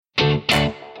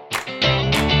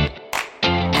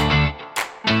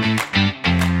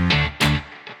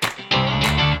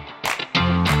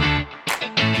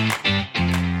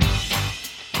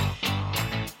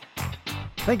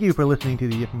Thank you for listening to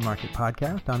the If You Market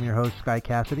podcast. I'm your host, Sky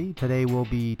Cassidy. Today we'll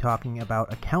be talking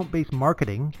about account-based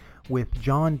marketing with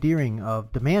John Deering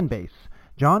of Demandbase.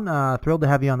 John, thrilled to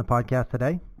have you on the podcast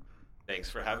today. Thanks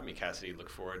for having me, Cassidy. Look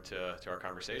forward to our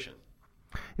conversation.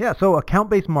 Yeah, so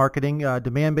account-based marketing,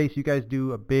 Demandbase, you guys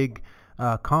do a big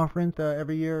conference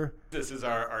every year. This is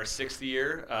our sixth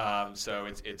year, so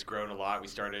it's grown a lot. We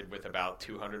started with about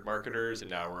 200 marketers, and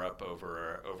now we're up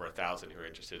over 1,000 who are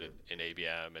interested in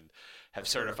ABM, and have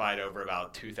certified over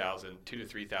about 2,000 to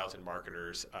 3,000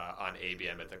 marketers on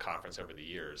ABM at the conference over the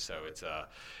years. So it's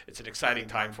an exciting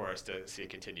time for us to see it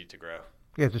continue to grow.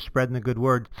 You guys are spreading the good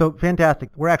word. So fantastic.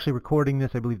 We're actually recording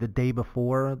this, I believe, the day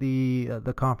before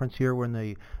the conference here. We're in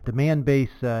the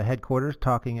Demandbase headquarters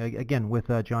talking, again, with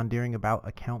John Deering about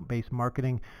account-based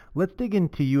marketing. Let's dig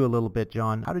into you a little bit,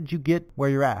 John. How did you get where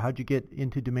you're at? How did you get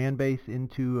into Demandbase,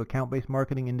 into account-based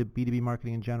marketing, into B2B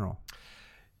marketing in general?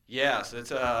 Yeah, so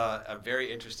it's a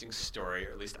very interesting story,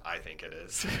 or at least I think it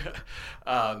is.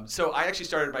 So I actually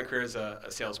started my career as a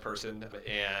salesperson,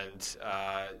 and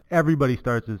everybody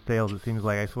starts as sales, it seems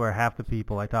like. I swear half the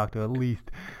people I talk to at least,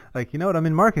 like, you know what, I'm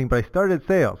in marketing, but I started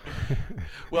sales.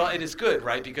 Well, it is good,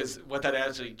 right? Because what that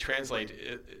actually translates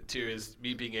to is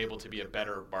me being able to be a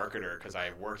better marketer, because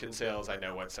I've worked in sales, I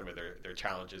know what some of their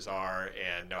challenges are,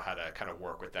 and know how to kind of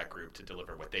work with that group to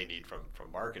deliver what they need from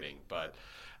marketing. But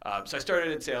so I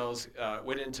started in sales,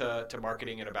 went into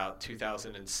marketing in about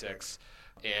 2006,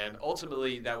 and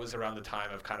ultimately that was around the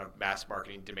time of kind of mass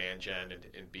marketing, demand gen,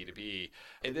 and B2B.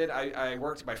 And then I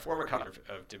worked at my former company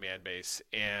of Demandbase,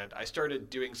 and I started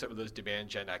doing some of those demand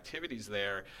gen activities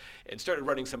there, and started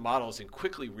running some models, and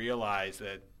quickly realized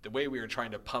that the way we were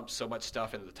trying to pump so much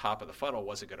stuff into the top of the funnel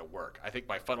wasn't going to work. I think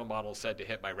my funnel model said to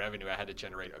hit my revenue, I had to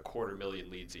generate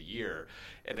 250,000 leads a year,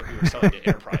 and that we were selling to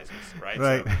enterprises, right?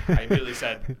 Right. So I immediately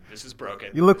said, this is broken.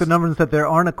 You looked at the numbers and said, there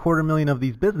aren't 250,000 of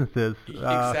these businesses.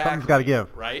 Exactly. Something's got to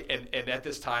give. Right? And at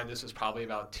this time, this was probably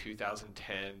about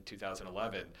 2010,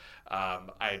 2011, I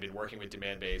had been working with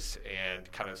Demandbase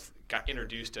and kind of got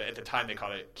introduced to, at the time they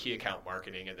called it key account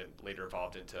marketing, and then later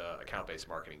evolved into account-based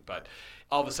marketing. But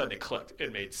all of a sudden it clicked,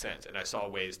 it made sense, and I saw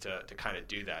ways to kind of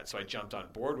do that. So I jumped on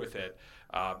board with it,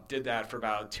 did that for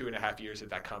about 2.5 years at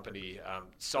that company,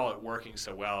 saw it working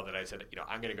so well that I said,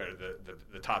 I'm going to go to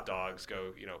the top dogs,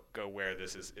 go where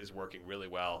this is working really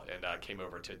well, and came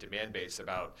over to Demandbase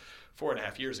about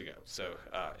 4.5 years ago. So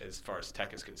as far as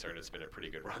tech is concerned, it's been a pretty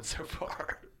good run so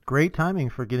far. Great timing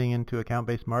for getting into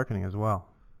account-based marketing as well.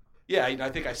 Yeah, I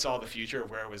think I saw the future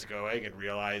of where it was going and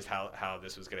realized how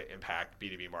this was going to impact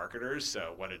B2B marketers.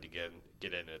 So wanted to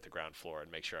get in at the ground floor and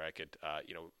make sure I could,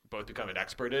 both become an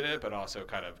expert in it, but also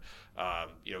kind of,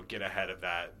 get ahead of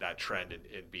that trend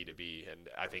in B2B. And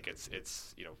I think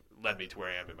it's led me to where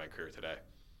I am in my career today.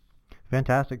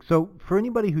 Fantastic. So for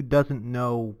anybody who doesn't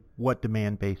know what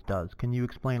Demandbase does, can you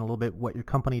explain a little bit what your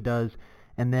company does?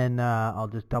 And then I'll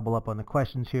just double up on the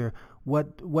questions here.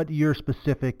 What your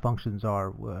specific functions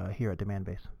are here at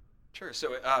Demandbase? Sure.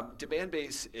 So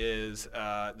Demandbase is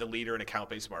the leader in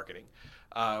account-based marketing.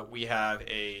 We have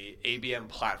a ABM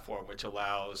platform which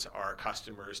allows our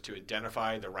customers to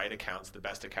identify the right accounts, the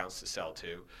best accounts to sell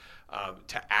to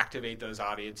activate those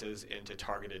audiences into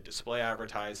targeted display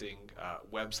advertising,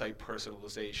 website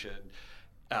personalization,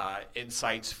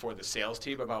 insights for the sales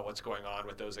team about what's going on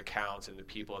with those accounts and the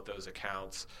people at those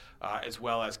accounts, as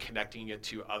well as connecting it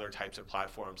to other types of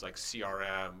platforms like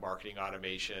CRM, marketing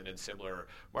automation, and similar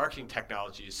marketing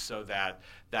technologies, so that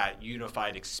that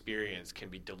unified experience can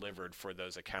be delivered for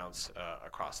those accounts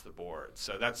across the board.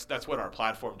 So that's what our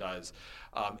platform does.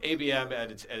 ABM,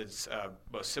 at its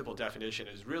most simple definition,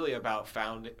 is really about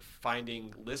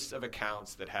finding lists of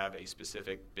accounts that have a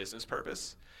specific business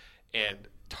purpose, and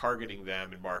targeting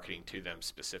them and marketing to them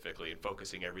specifically, and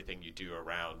focusing everything you do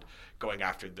around going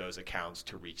after those accounts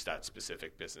to reach that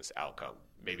specific business outcome.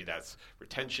 Maybe that's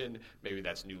retention, maybe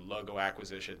that's new logo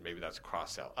acquisition, maybe that's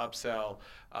cross-sell, upsell,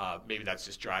 maybe that's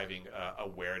just driving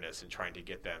awareness and trying to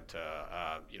get them to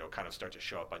kind of start to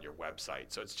show up on your website.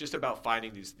 So it's just about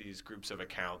finding these groups of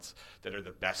accounts that are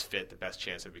the best fit, the best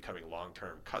chance of becoming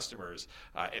long-term customers,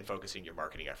 and focusing your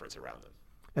marketing efforts around them.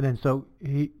 And then so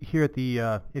here at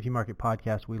the If You Market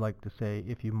podcast, we like to say,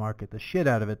 if you market the shit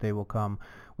out of it, they will come.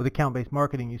 With account-based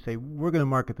marketing, you say, we're going to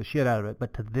market the shit out of it,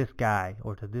 but to this guy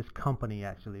or to this company,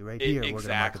 actually, right here, exactly. We're going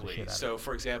to market the shit out of it. So,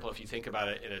 for example, if you think about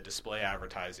it in a display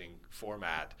advertising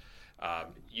format,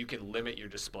 you can limit your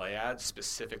display ads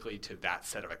specifically to that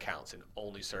set of accounts and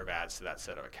only serve ads to that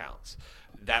set of accounts.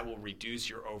 That will reduce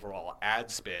your overall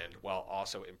ad spend while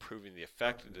also improving the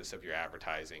effectiveness of your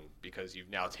advertising, because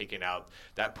you've now taken out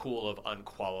that pool of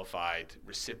unqualified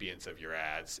recipients of your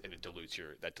ads, and it dilutes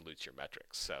your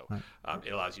metrics. So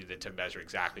it allows you then to measure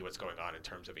exactly what's going on in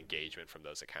terms of engagement from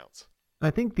those accounts. I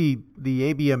think the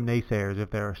ABM naysayers, if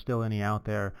there are still any out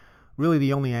there, really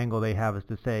the only angle they have is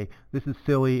to say, this is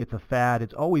silly, it's a fad,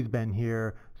 it's always been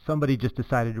here, somebody just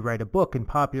decided to write a book and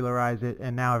popularize it,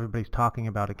 and now everybody's talking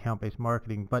about account-based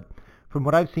marketing. But from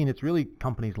what I've seen, it's really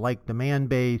companies like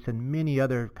Demandbase and many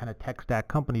other kind of tech stack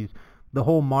companies. The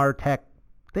whole MarTech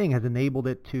thing has enabled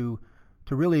it to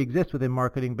really exist within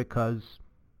marketing, because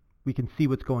we can see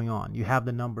what's going on. You have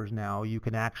the numbers now. You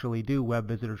can actually do web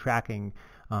visitor tracking.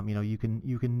 You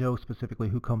can know specifically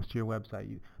who comes to your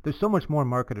website. There's so much more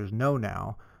marketers know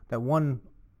now that, one,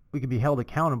 we can be held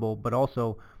accountable, but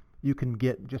also you can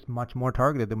get just much more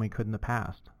targeted than we could in the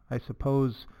past. I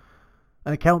suppose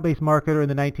an account-based marketer in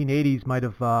the 1980s might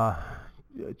have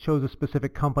chose a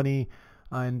specific company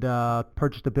and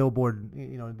purchased a billboard,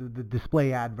 the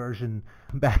display ad version.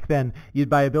 Back then, you'd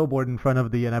buy a billboard in front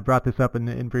of and I brought this up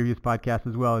in previous podcasts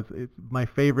as well. It's my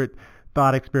favorite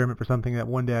thought experiment for something that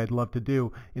one day I'd love to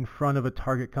do, in front of a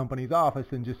target company's office,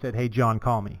 and just said, hey, John,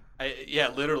 call me.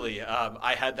 Literally.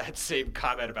 I had that same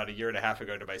comment about a year and a half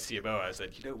ago to my CMO. I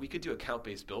said, we could do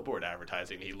account-based billboard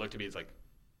advertising. And he looked at me, he's like,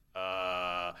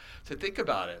 so think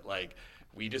about it. Like,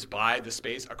 we just buy the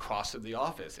space across from the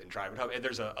office and drive it home. And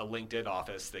there's a LinkedIn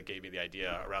office that gave me the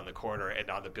idea around the corner. And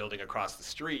on the building across the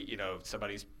street,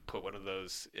 somebody's put one of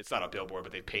those, it's not a billboard,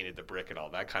 but they painted the brick and all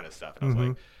that kind of stuff. And I was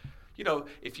like,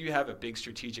 if you have a big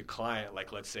strategic client,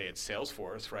 like let's say it's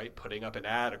Salesforce, right? Putting up an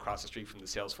ad across the street from the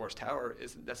Salesforce tower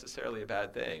isn't necessarily a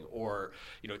bad thing. Or,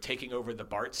 taking over the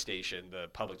BART station, the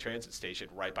public transit station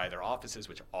right by their offices,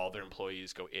 which all their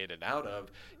employees go in and out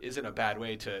of, isn't a bad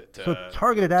way to So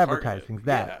targeted advertising is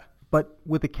that. Yeah. But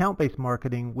with account-based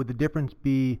marketing, would the difference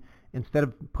be, instead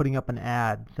of putting up an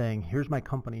ad saying, here's my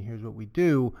company, here's what we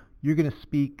do, you're going to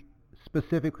speak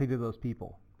specifically to those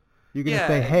people? You're going to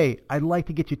say, hey, I'd like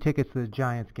to get you tickets to the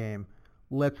Giants game.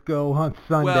 Let's go on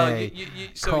Sunday.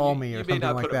 Call me or something like that. You may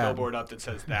not put a billboard up that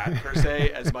says that per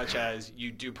se, as much as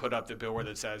you do put up the billboard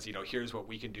that says, here's what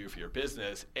we can do for your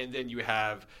business. And then you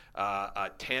have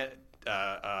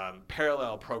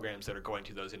parallel programs that are going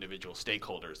to those individual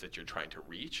stakeholders that you're trying to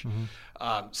reach.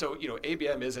 So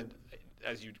ABM isn't,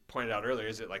 as you pointed out earlier,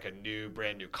 is it like a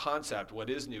brand new concept? What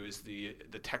is new is the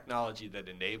technology that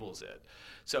enables it.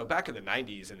 So back in the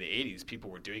 90s and the 80s,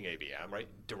 people were doing ABM, right?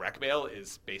 Direct mail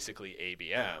is basically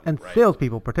ABM. And right?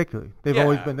 salespeople particularly. They've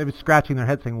been scratching their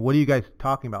heads saying, what are you guys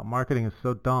talking about? Marketing is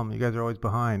so dumb. You guys are always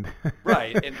behind.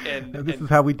 Right. And this is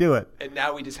how we do it. And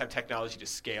now we just have technology to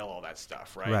scale all that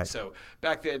stuff, right? So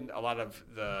back then, a lot of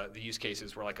the use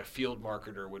cases were like a field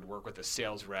marketer would work with a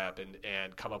sales rep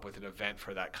and come up with an event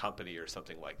for that company or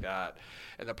something like that.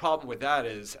 And the problem with that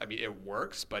is, it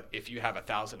works, but if you have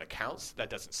 1,000 accounts, that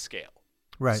doesn't scale.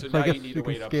 Right. So now you need a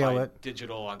way to apply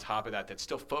digital on top of that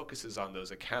still focuses on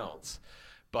those accounts.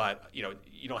 But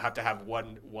you don't have to have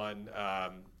one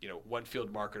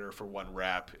field marketer for one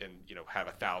rep and have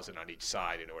 1,000 on each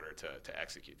side in order to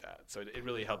execute that. So it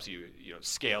really helps you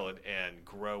scale it and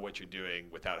grow what you're doing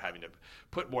without having to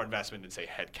put more investment in, say,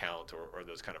 headcount or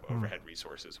those kind of overhead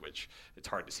resources, which it's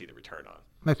hard to see the return on.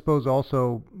 I suppose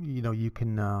also you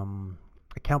can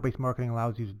account-based marketing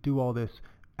allows you to do all this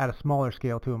at a smaller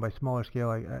scale too, and by smaller scale,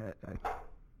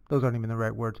 those aren't even the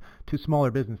right words, to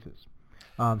smaller businesses.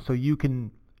 So you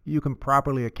can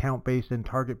properly account-based and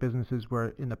target businesses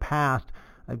where in the past,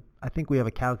 I think we have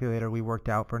a calculator we worked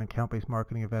out for an account-based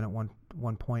marketing event at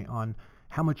one point on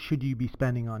how much should you be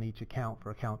spending on each account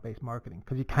for account-based marketing,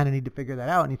 because you kind of need to figure that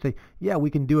out. And you say, yeah, we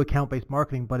can do account-based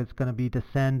marketing, but it's going to be to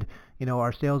send,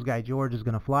 our sales guy George is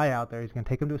going to fly out there. He's going to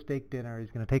take them to a steak dinner.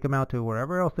 He's going to take them out to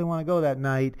wherever else they want to go that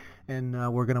night, and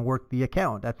we're going to work the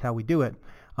account. That's how we do it.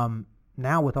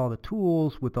 Now with all the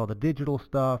tools, with all the digital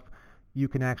stuff, you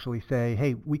can actually say,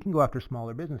 hey, we can go after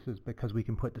smaller businesses because we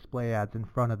can put display ads in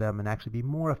front of them and actually be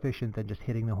more efficient than just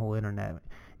hitting the whole internet,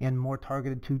 and more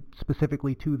targeted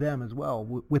specifically to them as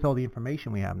well with all the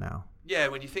information we have now. Yeah,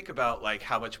 when you think about like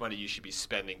how much money you should be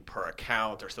spending per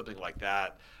account or something like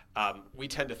that, we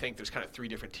tend to think there's kind of three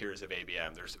different tiers of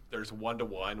ABM. There's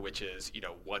one-to-one, which is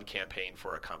one campaign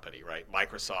for a company, right?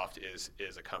 Microsoft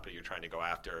is a company you're trying to go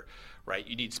after, right?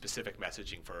 You need specific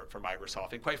messaging for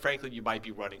Microsoft, and quite frankly, you might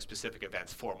be running specific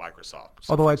events for Microsoft.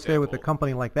 So although I'd say with a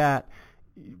company like that,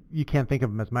 you can't think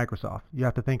of them as Microsoft. You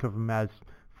have to think of them as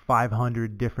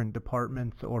 500 different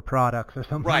departments or products or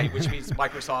something. Right, which means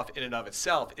Microsoft in and of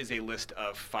itself is a list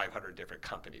of 500 different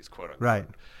companies, quote unquote. Right.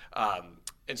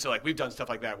 And so like we've done stuff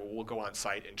like that where we'll go on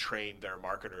site and train their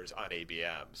marketers on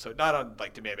ABM. So not on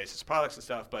like demand basis products and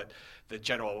stuff, but the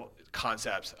general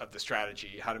concepts of the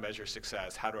strategy, how to measure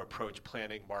success, how to approach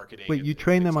planning, marketing. Wait, you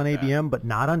train them on like ABM, but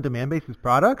not on demand basis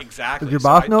products? Exactly. Does your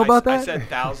boss know about that? I said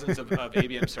thousands of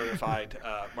ABM certified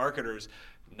marketers.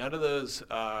 None of those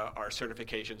are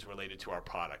certifications related to our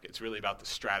product. It's really about the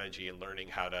strategy and learning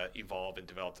how to evolve and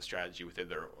develop the strategy within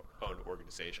their own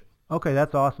organization. Okay,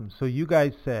 that's awesome. So you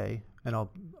guys say, and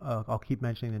I'll keep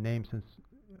mentioning the name since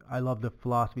I love the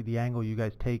philosophy, the angle you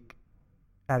guys take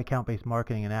at account-based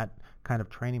marketing and at kind of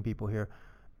training people here.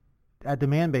 At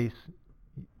Demandbase,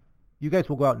 you guys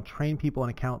will go out and train people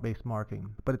in account-based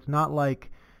marketing, but it's not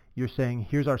like you're saying,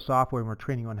 here's our software and we're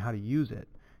training you on how to use it.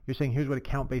 You're saying, here's what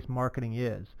account-based marketing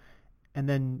is. And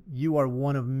then you are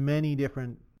one of many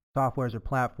different softwares or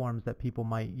platforms that people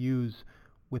might use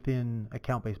within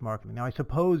account-based marketing. Now, I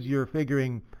suppose you're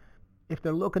figuring if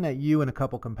they're looking at you and a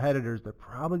couple competitors, they're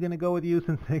probably going to go with you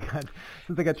since they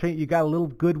got trained. You got a little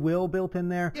goodwill built in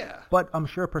there. Yeah. But I'm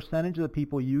sure a percentage of the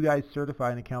people you guys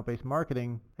certify in account-based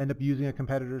marketing end up using a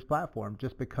competitor's platform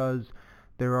just because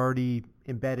they're already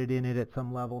embedded in it at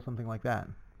some level, something like that.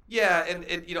 Yeah, and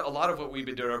a lot of what we've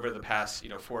been doing over the past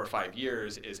 4 or 5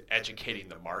 years is educating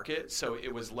the market. So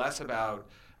it was less about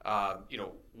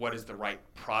what is the right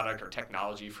product or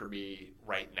technology for me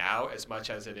right now, as much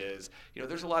as it is,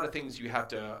 there's a lot of things you have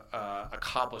to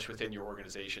accomplish within your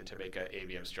organization to make an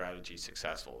ABM strategy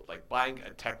successful. Like buying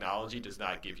a technology does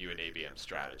not give you an ABM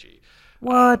strategy.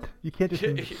 What? You can't just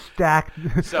stack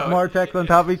MarTechs on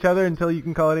top of each other until you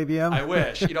can call it ABM? I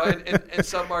wish. And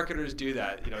some marketers do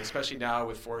that, especially now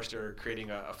with Forrester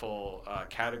creating a full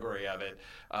category of it.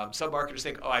 Some marketers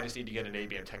think, I just need to get an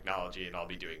ABM technology and I'll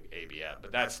be doing ABM.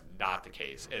 But that's not the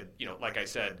case. And, like I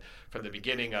said, from the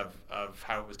beginning of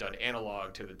how it was done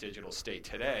analog to the digital state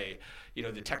today,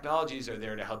 the technologies are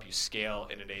there to help you scale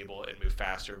and enable and move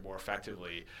faster, more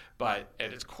effectively. But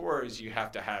at its core is you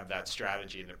have to have that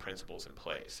strategy and the principles in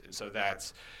place. And so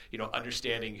that's,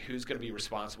 understanding who's going to be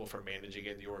responsible for managing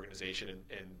in the organization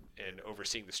and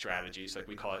overseeing the strategies. Like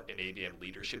we call it an ABM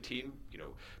leadership team,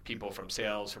 people from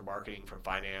sales, from marketing, from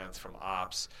finance, from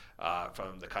ops,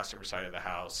 from the customer side of the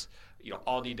house,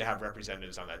 all need to have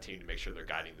representatives on that team to make sure they're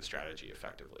guiding the strategy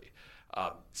effectively.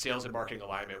 Sales and marketing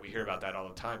alignment, we hear about that all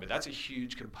the time, but that's a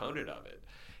huge component of it.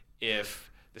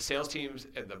 If the sales teams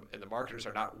and the marketers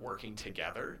are not working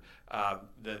together,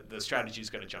 the strategy is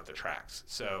going to jump the tracks.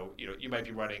 So you might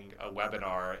be running a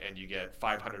webinar and you get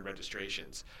 500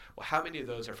 registrations. Well, how many of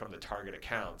those are from the target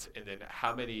accounts, and then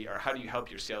how do you help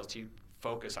your sales team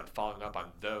focus on following up on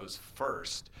those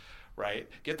first? Right?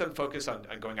 Get them focused on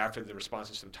going after the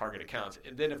responses from target accounts.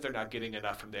 And then if they're not getting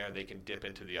enough from there, they can dip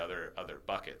into the other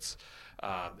buckets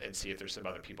and see if there's some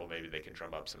other people maybe they can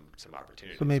drum up some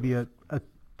opportunities. So maybe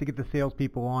to get the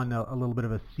salespeople on a little bit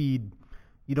of a seed,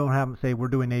 you don't have them say, we're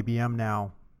doing ABM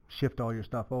now, shift all your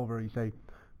stuff over. You say,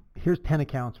 here's 10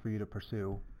 accounts for you to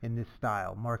pursue in this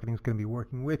style. Marketing's going to be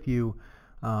working with you.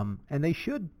 And they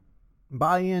should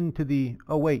buy into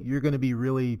you're going to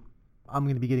be I'm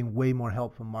going to be getting way more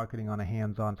help from marketing on a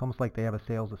hands-on. It's almost like they have a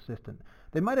sales assistant.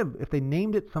 They might have, if they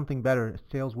named it something better,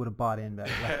 sales would have bought in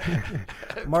better.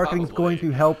 Marketing's going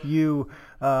to help you,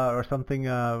 or something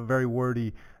very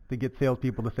wordy to get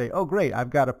salespeople to say, oh, great,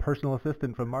 I've got a personal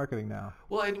assistant from marketing now.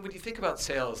 Well, and when you think about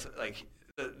sales, like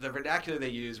the vernacular they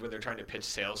use when they're trying to pitch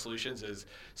sales solutions is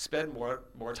spend more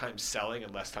time selling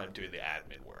and less time doing the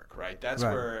admin work, right? That's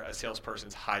right. Where a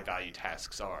salesperson's high value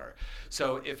tasks are.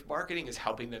 So if marketing is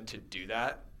helping them to do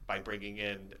that by bringing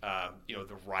in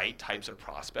the right types of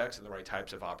prospects and the right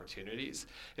types of opportunities,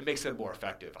 it makes them more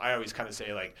effective. I always kind of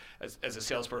say, like, as a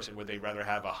salesperson, would they rather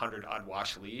have 100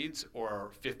 unwashed leads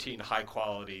or 15 high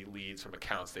quality leads from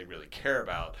accounts they really care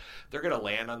about? They're going to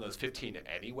land on those 15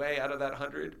 anyway out of that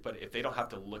 100, but if they don't have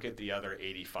to look at the other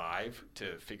 85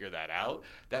 to figure that out,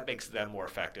 that makes them more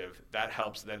effective. That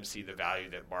helps them see the value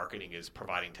that marketing is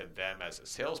providing to them as a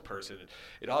salesperson.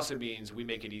 It also means we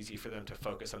make it easy for them to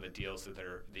focus on the deals that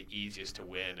they're the easiest to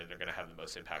win and they're going to have the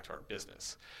most impact to our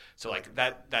business. So like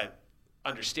that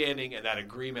understanding and that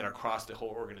agreement across the whole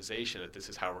organization that this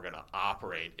is how we're going to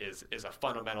operate is a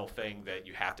fundamental thing that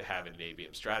you have to have in an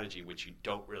ABM strategy, which you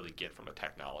don't really get from a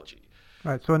technology.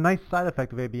 Right. So a nice side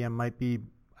effect of ABM might be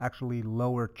actually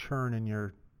lower churn in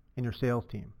your sales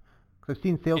team. Because I've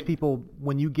seen salespeople,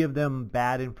 when you give them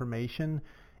bad information,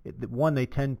 one, they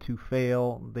tend to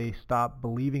fail. They stop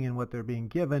believing in what they're being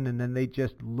given, and then they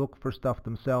just look for stuff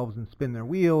themselves and spin their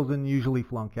wheels and usually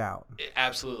flunk out.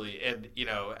 Absolutely. And,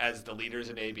 as the leaders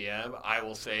in ABM, I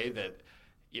will say that,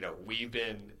 we've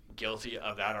been guilty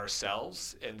of that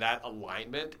ourselves. And that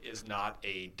alignment is not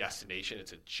a destination,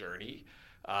 it's a journey.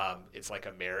 It's like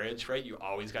a marriage, right? You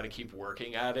always got to keep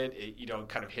working at it. You don't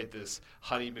kind of hit this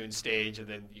honeymoon stage and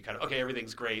then you kind of, okay,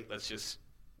 everything's great. Let's just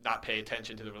not pay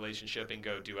attention to the relationship and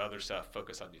go do other stuff,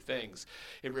 focus on new things.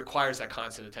 It requires that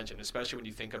constant attention, especially when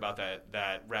you think about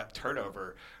that rep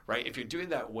turnover, right? If you're doing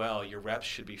that well, your reps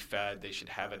should be fed. They should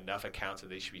have enough accounts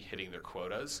and they should be hitting their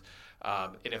quotas.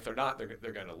 And if they're not,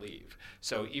 they're going to leave.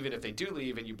 So even if they do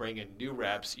leave and you bring in new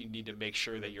reps, you need to make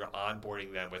sure that you're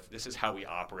onboarding them with, this is how we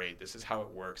operate, this is how it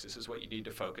works, this is what you need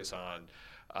to focus on.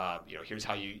 Here's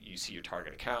how you see your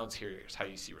target accounts. Here's how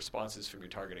you see responses from your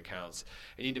target accounts.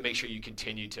 And you need to make sure you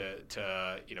continue to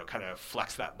kind of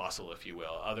flex that muscle, if you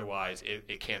will. Otherwise,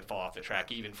 it can fall off the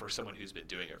track, even for someone who's been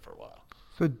doing it for a while.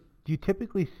 So do you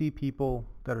typically see people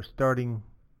that are starting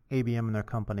ABM in their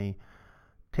company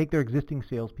take their existing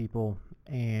salespeople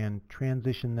and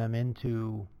transition them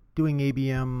into doing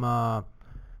ABM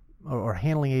or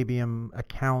handling ABM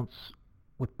accounts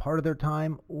with part of their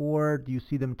time, or do you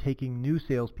see them taking new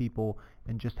salespeople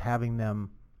and just having them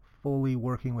fully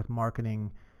working with marketing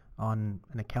on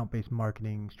an account-based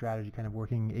marketing strategy, kind of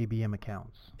working ABM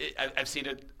accounts? I've seen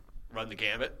it run the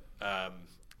gamut.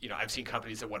 I've seen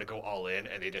companies that want to go all in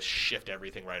and they just shift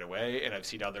everything right away, and I've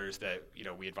seen others that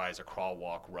we advise a crawl,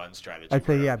 walk, run strategy. I'd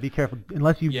say be careful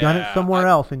unless you've done it somewhere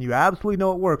else and you absolutely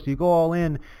know it works. You go all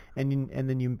in, and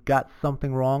then you got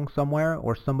something wrong somewhere,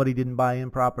 or somebody didn't buy in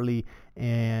properly,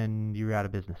 and you're out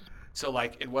of business. So,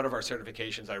 like in one of our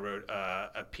certifications, I wrote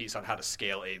a piece on how to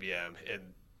scale ABM, and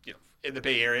in the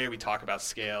Bay Area, we talk about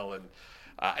scale and.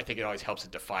 I think it always helps to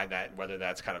define that, and whether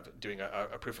that's kind of doing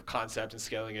a proof of concept and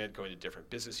scaling it, going to a different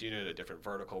business unit, a different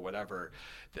vertical, whatever.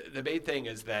 The main thing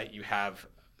is that you have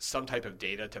some type of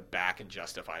data to back and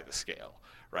justify the scale,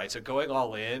 right? So going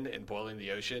all in and boiling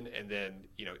the ocean, and then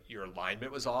your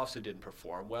alignment was off, so it didn't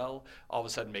perform well, all of a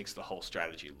sudden makes the whole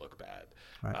strategy look bad.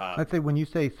 Right. Let's say when you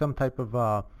say some type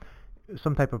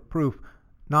of proof,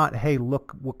 not, hey,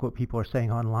 look what people are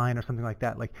saying online or something like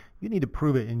that. Like, you need to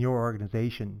prove it in your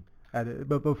organization.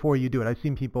 But before you do it, I've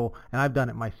seen people, and I've done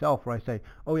it myself, where I say,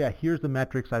 oh yeah, here's the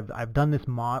metrics. I've done this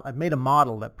I've made a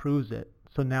model that proves it.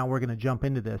 So now we're going to jump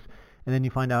into this. And then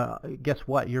you find out, guess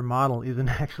what? Your model isn't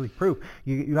actually proof.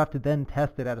 You have to then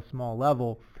test it at a small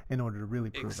level in order to really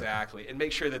prove it. Exactly. And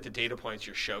make sure that the data points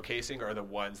you're showcasing are the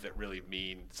ones that really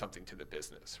mean something to the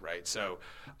business, right? So,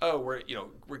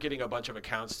 we're getting a bunch of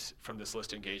accounts from this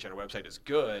list engaged on our website is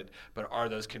good, but are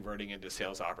those converting into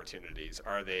sales opportunities?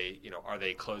 Are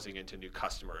they closing into new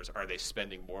customers? Are they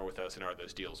spending more with us, and are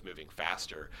those deals moving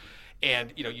faster?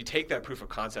 And, you take that proof of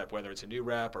concept, whether it's a new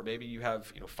rep or maybe you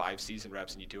have, 5 seasoned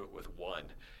reps and you do it with one,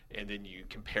 and then you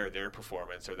compare their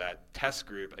performance or that test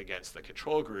group against the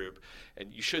control group,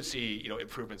 and you should see,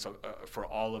 improvements for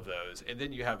all of those. And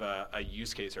then you have a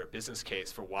use case or a business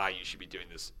case for why you should be doing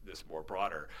this more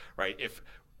broader, right? If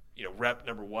rep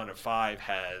number 1 of 5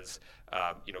 has,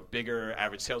 bigger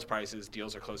average sales prices,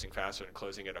 deals are closing faster and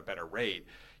closing at a better rate.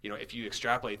 If you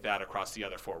extrapolate that across the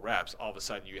other 4 reps, all of a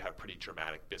sudden you have pretty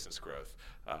dramatic business growth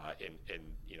in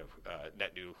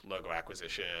net new logo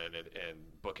acquisition and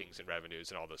bookings and revenues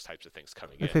and all those types of things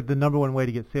coming in. I'd say the number one way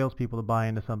to get salespeople to buy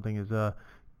into something is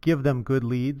give them good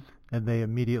leads, and they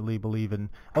immediately believe in.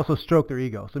 Also, stroke their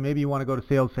ego. So maybe you want to go to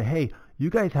sales and say, hey, you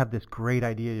guys have this great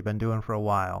idea you've been doing for a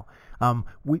while.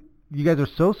 You guys are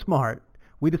so smart.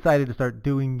 We decided to start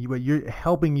doing what you're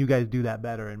helping you guys do that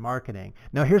better in marketing.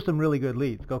 Now here's some really good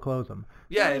leads. Go close them.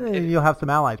 Yeah, and you'll have some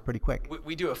allies pretty quick.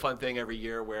 We do a fun thing every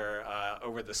year where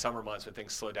over the summer months when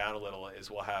things slow down a little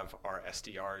is we'll have our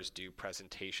SDRs do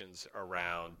presentations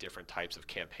around different types of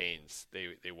campaigns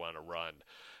they want to run.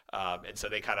 And so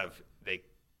they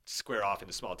square off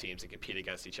into small teams and compete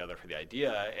against each other for the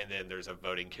idea, and then there's a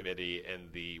voting committee,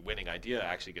 and the winning idea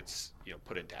actually gets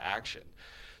put into action.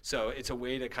 So it's a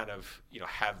way to kind of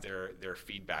have their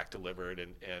feedback delivered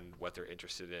and what they're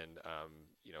interested in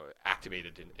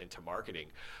activated into marketing.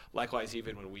 Likewise,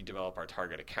 even when we develop our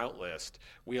target account list,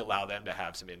 we allow them to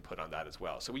have some input on that as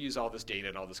well. So we use all this data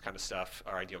and all this kind of stuff,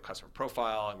 our ideal customer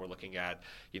profile, and we're looking at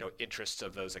interests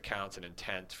of those accounts and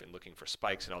intent and looking for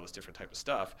spikes and all this different type of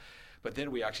stuff. But then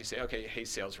we actually say, okay, hey,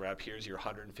 sales rep, here's your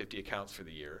 150 accounts for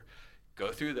the year.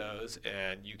 Go through those,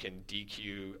 and you can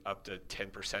DQ up to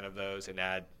 10% of those and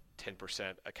add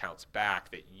 10% accounts back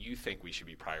that you think we should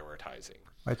be prioritizing.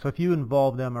 Right. So if you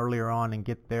involve them earlier on and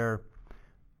get their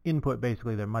input,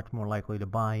 basically, they're much more likely to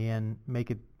buy in,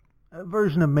 make it a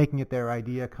version of making it their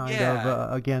idea, kind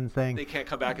of, again, saying... They can't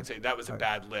come back and say, that was a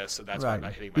bad list, so that's why right. I'm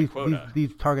not hitting my quota.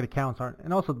 These target accounts aren't...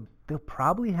 And also, they'll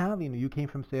probably have, you came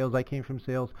from sales, I came from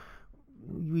sales.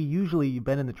 You've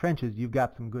been in the trenches, you've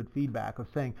got some good feedback of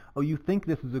saying, oh, you think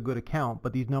this is a good account,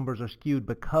 but these numbers are skewed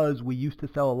because we used to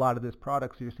sell a lot of this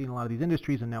product, so you're seeing a lot of these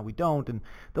industries, and now we don't. And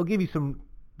they'll give you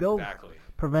Exactly.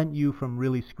 prevent you from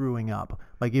really screwing up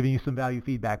by giving you some value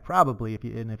feedback, probably, if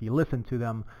you listen to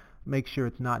them. Make sure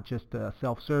it's not just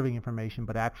self-serving information,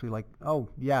 but actually like, oh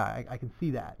yeah, I can see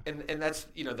that. And that's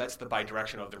that's the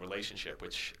bi-directional of the relationship,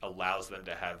 which allows them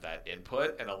to have that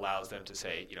input and allows them to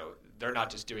say, they're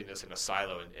not just doing this in a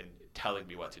silo and telling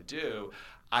me what to do.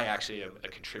 I actually am a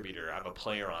contributor. I'm a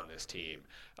player on this team,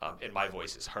 and my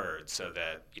voice is heard, so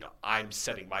that I'm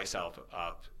setting myself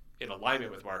up in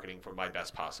alignment with marketing for my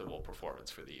best possible performance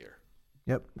for the year.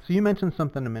 Yep. So you mentioned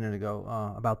something a minute ago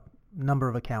about number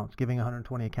of accounts, giving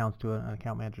 120 accounts to an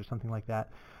account manager, something like that.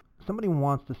 Somebody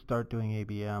wants to start doing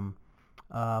ABM.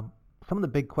 Some of the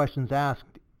big questions asked,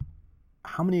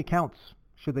 how many accounts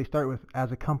should they start with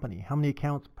as a company? How many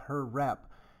accounts per rep?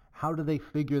 How do they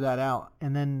figure that out?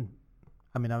 And then,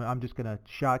 I'm just going to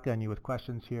shotgun you with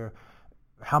questions here.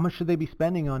 How much should they be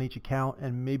spending on each account?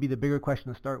 And maybe the bigger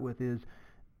question to start with is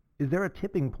there a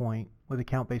tipping point with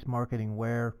account-based marketing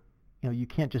where you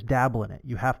can't just dabble in it?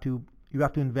 You have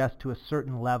to invest to a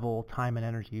certain level, time and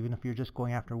energy, even if you're just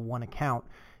going after one account.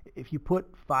 If you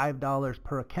put $5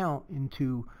 per account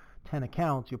into 10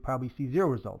 accounts, you'll probably see 0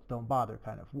 results. Don't bother,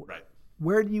 kind of. Right.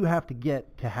 Where do you have to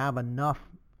get to have enough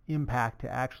impact to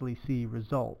actually see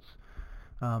results?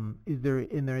 Is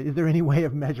there any way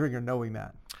of measuring or knowing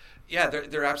that? Yeah,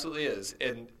 there absolutely is.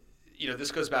 And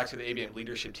this goes back to the ABM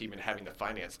leadership team and having the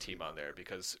finance team on there,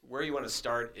 because where you want to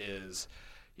start is,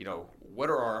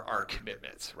 what are our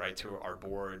commitments, right, to our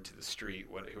board, to the street,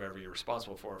 whoever you're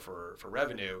responsible for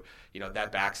revenue,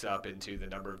 that backs up into the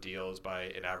number of deals by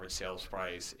an average sales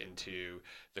price, into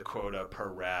the quota per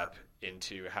rep,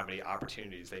 into how many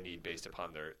opportunities they need based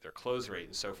upon their close rate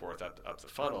and so forth up the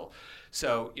funnel.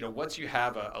 So, once you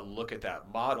have a look at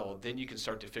that model, then you can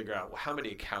start to figure out, well, how many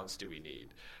accounts do we need?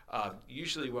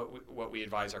 Usually what we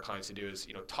advise our clients to do is,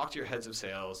 talk to your heads of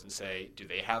sales and say, do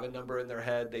they have a number in their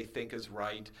head they think is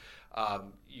right?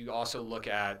 You also look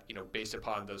at, based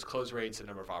upon those close rates, the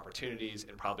number of opportunities,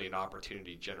 and probably an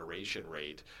opportunity generation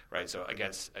rate, right? So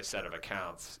against a set of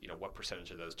accounts, what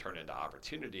percentage of those turn into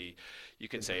opportunity? You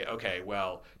can say, okay,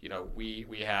 well, we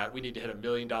need to hit $1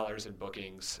 million in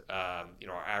bookings. Our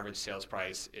average sales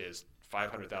price is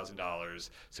 $500,000,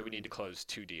 so we need to close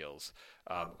 2 deals.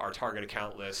 Our target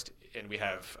account list, and we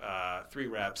have 3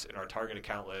 reps, and our target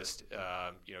account list,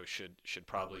 should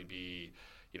probably be,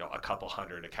 a couple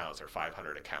hundred accounts or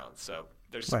 500 accounts. So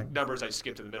there's some numbers I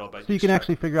skipped in the middle, but so you can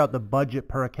actually figure out the budget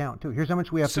per account too. Here's how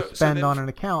much we have to spend on an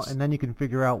account, and then you can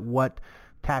figure out what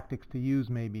tactics to use,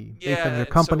 maybe based on your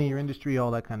company, your industry,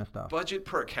 all that kind of stuff. Budget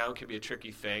per account can be a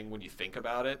tricky thing when you think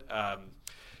about it.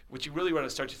 What you really want to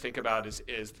start to think about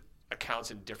is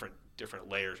accounts in different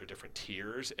layers or different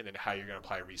tiers, and then how you're going to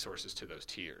apply resources to those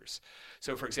tiers.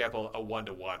 So, for example, a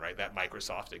 1-to-1, right? That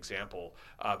Microsoft example.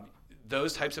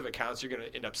 Those types of accounts, you're going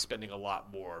to end up spending a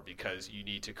lot more because you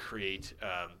need to create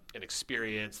an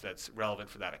experience that's relevant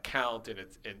for that account, and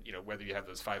whether you have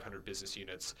those 500 business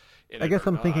units. I guess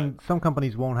I'm thinking some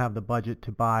companies won't have the budget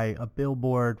to buy a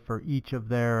billboard for each of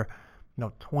their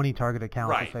 20 target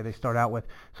accounts. Right. Let's say they start out with.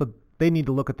 So they need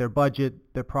to look at their budget,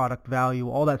 their product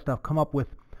value, all that stuff, come up with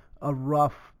a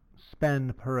rough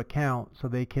spend per account so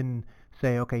they can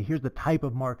say, okay, here's the type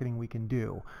of marketing we can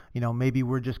do. Maybe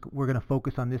we're going to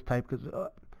focus on this type because,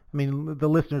 the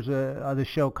listeners of the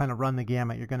show kind of run the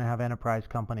gamut. You're going to have enterprise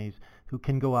companies who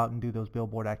can go out and do those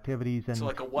billboard activities. And so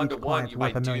like a 1-to-1, you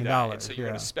might do that. And so you're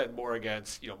going to spend more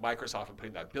against, Microsoft and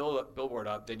putting that billboard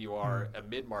up than you are a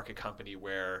mid-market company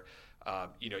where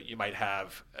you might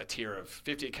have a tier of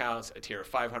 50 accounts, a tier of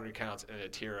 500 accounts, and a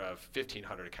tier of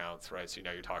 1,500 accounts, right? So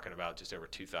now you're talking about just over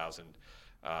 2,000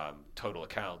 total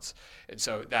accounts. And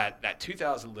so that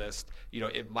 2,000 list,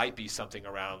 it might be something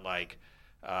around like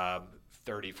 $30,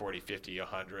 $40, $50,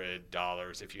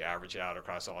 $100 if you average it out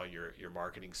across all your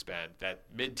marketing spend. That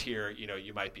mid-tier,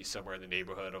 you might be somewhere in the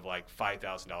neighborhood of like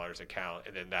 $5,000 account,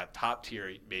 and then that top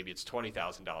tier, maybe it's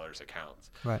 $20,000 accounts.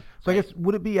 Right. So I guess,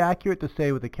 would it be accurate to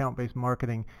say with account-based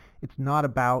marketing, it's not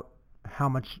about how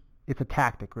much, it's a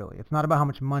tactic really. It's not about how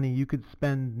much money. You could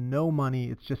spend no money.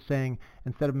 It's just saying,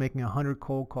 instead of making 100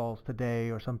 cold calls today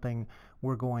or something,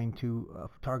 we're going to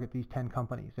target these 10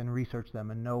 companies and research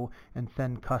them and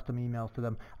send custom emails to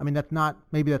them.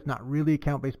 Maybe that's not really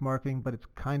account-based marketing, but it's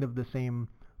kind of the same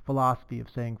philosophy of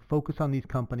saying, focus on these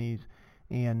companies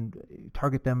and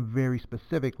target them very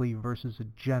specifically versus a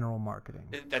general marketing.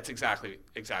 That's exactly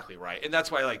right. And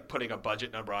that's why like putting a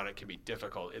budget number on it can be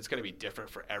difficult. It's going to be different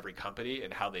for every company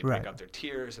and how they break up their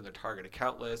tiers and their target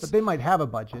account lists. But they might have a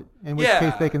budget, in which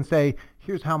case they can say,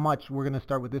 here's how much we're going to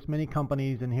start with this many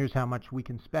companies, and here's how much we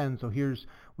can spend. So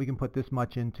we can put this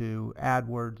much into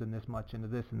AdWords and this much into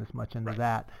this and this much into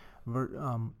that.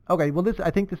 Okay, well,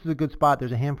 I think this is a good spot.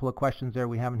 There's a handful of questions there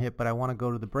we haven't hit, but I want to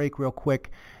go to the break real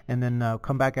quick and then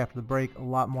come back after the break. A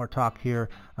lot more talk here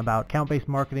about account-based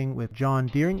marketing with John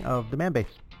Deering of Demandbase.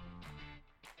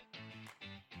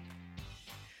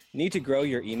 Need to grow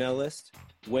your email list,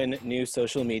 win new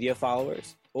social media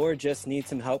followers, or just need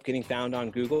some help getting found on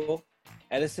Google?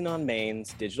 Edison on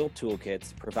Main's digital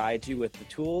toolkits provide you with the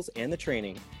tools and the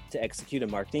training to execute a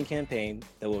marketing campaign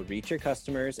that will reach your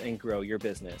customers and grow your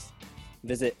business.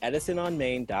 Visit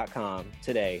edisononmain.com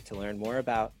today to learn more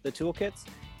about the toolkits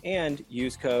and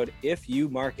use code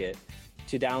IFYOUMARKET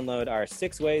to download our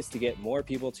 6 ways to get more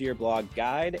people to your blog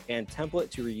guide and template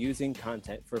to reusing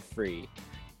content for free.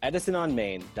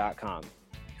 edisononmain.com.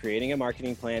 Creating a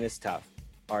marketing plan is tough.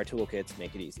 Our toolkits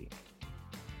make it easy.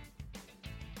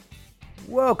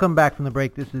 Welcome back from the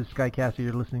break. This is Sky Cassidy.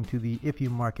 You're listening to the If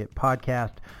You Market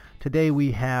podcast. Today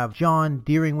we have John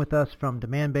Deering with us from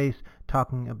Demandbase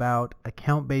talking about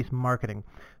account-based marketing.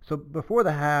 So before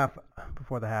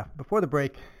the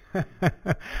break,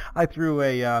 I threw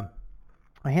a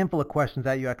handful of questions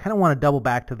at you. I kind of want to double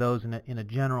back to those in a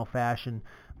general fashion,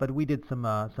 but we did some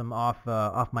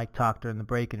off mic talk during the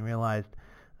break and realized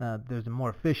there's a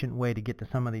more efficient way to get to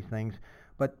some of these things.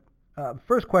 But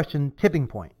first question, tipping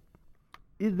point.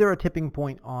 Is there a tipping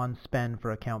point on spend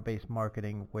for account-based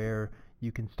marketing where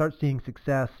you can start seeing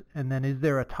success, and then is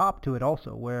there a top to it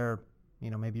also where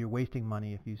maybe you're wasting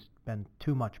money if you spend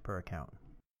too much per account?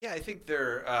 Yeah, I think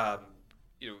there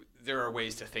are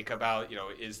ways to think about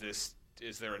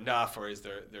is there enough or is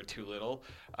there too little?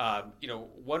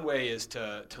 One way is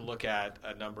to look at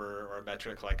a number or a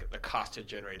metric like the cost to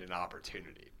generate an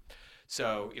opportunity.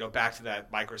 So, back to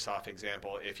that Microsoft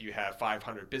example, if you have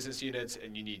 500 business units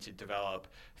and you need to develop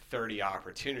 30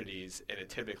 opportunities, and it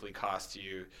typically costs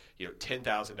you,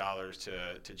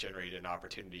 $10,000 to generate an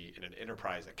opportunity in an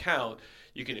enterprise account,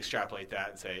 you can extrapolate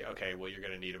that and say, okay, well, you're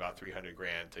going to need about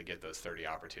 $300,000 to get those 30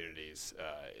 opportunities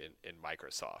in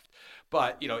Microsoft.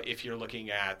 But, if you're looking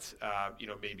at,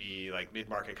 maybe like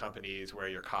mid-market companies where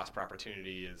your cost per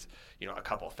opportunity is, a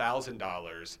couple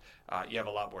 $1,000s, you have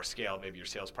a lot more scale. Maybe your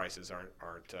sales prices aren't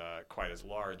quite as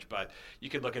large, but you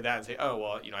could look at that and say, oh,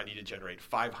 well, I need to generate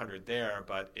 500 there,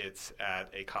 but it's at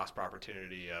a cost per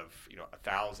opportunity of,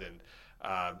 1,000.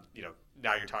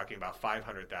 Now you're talking about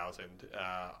 $500,000,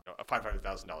 a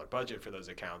 $500,000 budget for those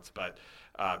accounts. But,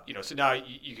 so now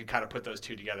you can kind of put those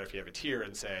two together if you have a tier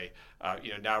and say,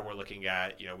 now we're looking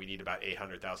at, we need about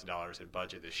 $800,000 in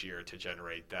budget this year to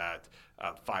generate that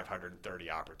 530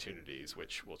 opportunities,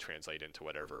 which will translate into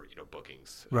whatever,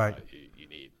 bookings you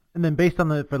need. And then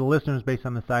for the listeners, based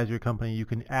on the size of your company, you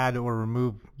can add or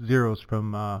remove zeros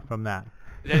from that.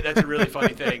 That's a really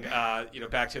funny thing.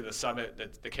 Back to the summit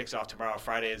that kicks off tomorrow.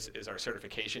 Friday is our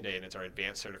certification day, and it's our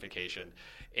advanced certification.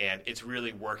 And it's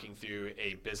really working through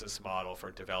a business model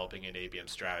for developing an ABM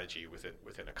strategy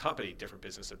within a company, different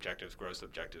business objectives, growth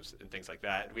objectives, and things like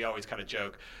that. And we always kind of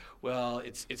joke, well,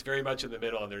 it's very much in the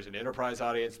middle, and there's an enterprise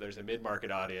audience, there's a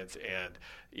mid-market audience, and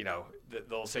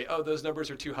they'll say, oh, those numbers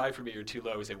are too high for me or too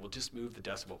low. We say, well, just move the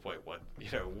decimal point one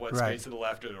space to the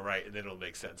left or the right, and then it'll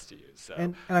make sense to you. So,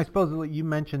 and I suppose you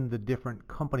mentioned the different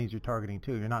companies you're targeting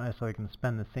too. You're not necessarily going to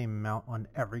spend the same amount on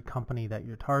every company that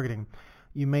you're targeting.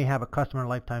 You may have a customer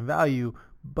lifetime value,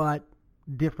 but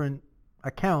different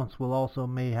accounts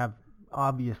may have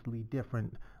obviously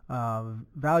different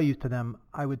values to them.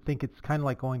 I would think it's kind of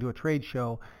like going to a trade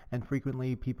show, and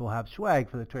frequently people have swag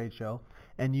for the trade show,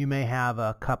 and you may have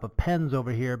a cup of pens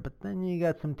over here, but then you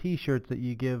got some T-shirts that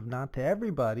you give not to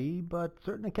everybody, but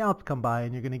certain accounts come by,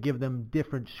 and you're going to give them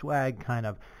different swag kind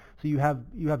of. So you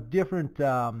have different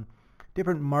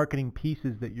marketing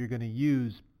pieces that you're going to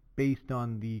use based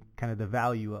on the kind of the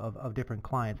value of different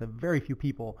clients. Very few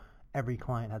people, every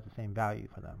client has the same value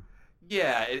for them.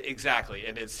 Yeah, exactly.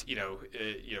 And it's,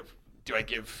 do I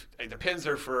give, the pins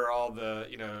are for all the,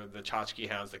 the tchotchke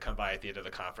hounds that come by at the end of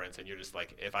the conference, and you're just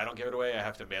like, if I don't give it away, I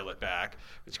have to mail it back,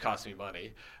 which costs me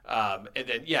money. And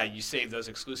then, you save those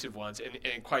exclusive ones.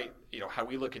 And quite, how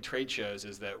we look at trade shows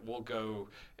is that we'll go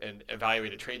and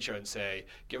evaluate a trade show and say,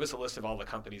 give us a list of all the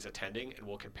companies attending, and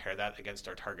we'll compare that against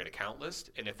our target account list.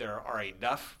 And if there are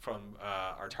enough from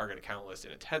our target account list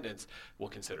in attendance, we'll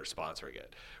consider sponsoring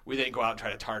it. We then go out and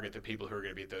try to target the people who are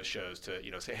going to be at those shows to,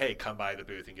 say, hey, come by the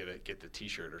booth and get the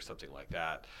T-shirt or something like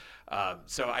that.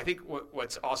 So I think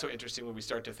what's also interesting when we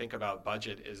start to think about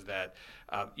budget is that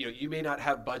you may not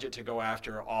have budget to go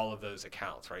after all of those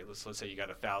accounts, right? Let's say you got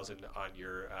 1,000 on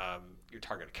your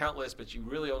target account list, but you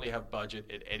really only have budget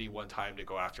at any one time to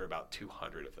go after about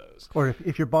 200 of those. Or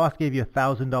if your boss gave you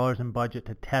 $1,000 in budget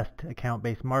to test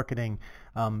account-based marketing,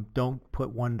 don't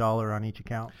put $1 on each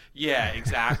account. Yeah,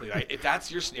 exactly. Right. If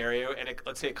that's your scenario, and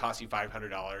let's say it costs you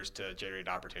 $500 to generate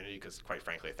an opportunity, because quite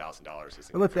frankly, $1,000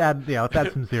 isn't. Let's add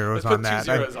some zeros on that.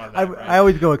 Right? I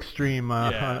always go extreme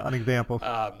on examples.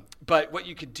 But what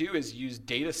you could do is use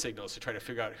data signals to try to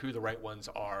figure out who the right ones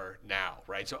are now,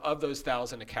 right? So of those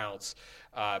 1,000 accounts,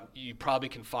 you probably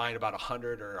can find about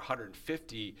 100 or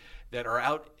 150 that are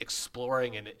out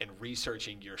exploring and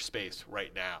researching your space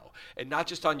right now. And not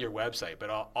just on your website, but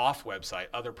off website,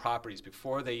 other properties,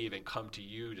 before they even come to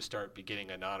you to start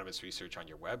beginning anonymous research on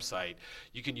your website.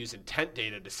 You can use intent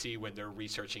data to see when they're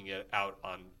researching it out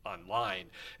online.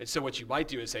 And so what you might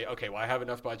do is say, okay, well, I have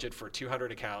enough budget for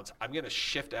 200 accounts. I'm going to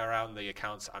shift around the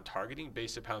accounts I'm targeting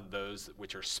based upon those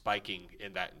which are spiking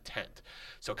in that intent.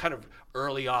 So kind of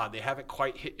early on, they haven't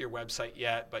quite hit your website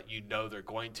yet, but they're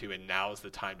going to, and now is the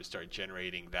time to start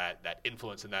generating that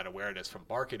influence and that awareness from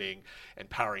marketing and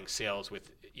powering sales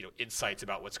with insights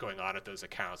about what's going on at those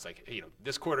accounts. Like,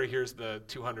 this quarter, here's the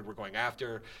 200 we're going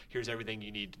after. Here's everything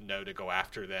you need to know to go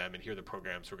after them, and here are the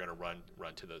programs we're going to run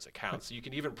to those accounts. So you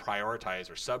can even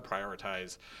prioritize or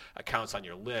sub-prioritize accounts on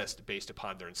your list based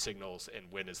upon their signals and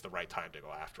when is the right time to go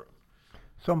after them.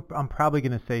 So I'm probably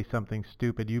going to say something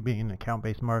stupid. You being an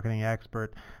account-based marketing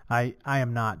expert, I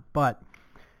am not. But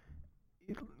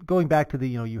going back to the,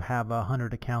 you have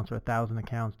 100 accounts or 1,000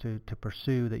 accounts to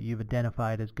pursue that you've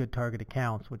identified as good target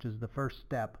accounts, which is the first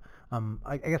step.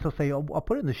 I guess I'll say, I'll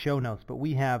put it in the show notes, but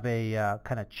we have a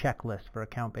kind of checklist for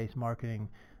account-based marketing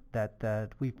that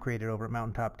we've created over at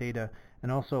Mountaintop Data.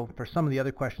 And also for some of the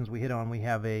other questions we hit on, we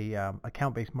have a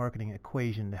account-based marketing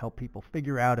equation to help people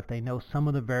figure out if they know some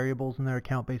of the variables in their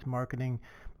account-based marketing,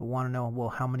 but want to know, well,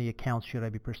 how many accounts should I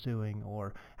be pursuing,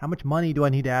 or how much money do I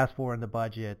need to ask for in the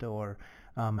budget, or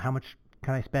how much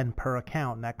can I spend per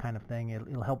account, and that kind of thing.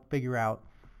 It'll help figure out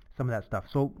some of that stuff.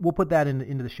 So we'll put that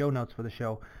into the show notes for the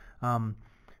show.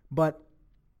 But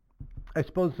I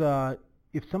suppose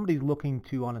if somebody's looking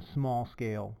to, on a small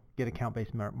scale, get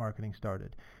account-based marketing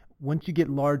started, once you get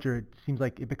larger, it seems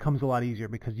like it becomes a lot easier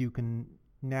because you can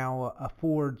now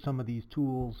afford some of these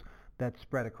tools that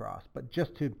spread across. But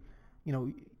just to,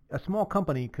 a small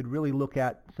company could really look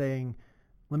at saying,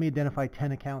 let me identify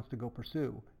 10 accounts to go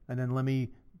pursue, and then let me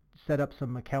set up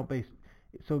some account-based.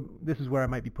 So this is where I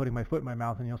might be putting my foot in my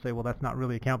mouth, and you'll say, well, that's not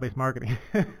really account-based marketing.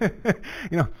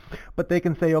 But they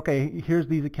can say, okay, here's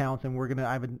these accounts, and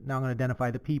I'm now going to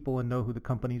identify the people and know who the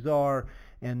companies are,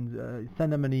 and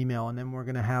send them an email, and then we're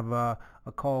going to have a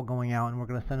call going out, and we're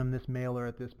going to send them this mailer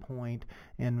at this point,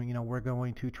 and we're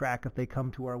going to track if they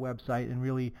come to our website, and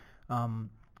really,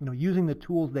 using the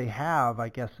tools they have. I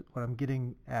guess what I'm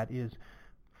getting at is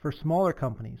for smaller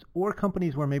companies or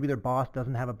companies where maybe their boss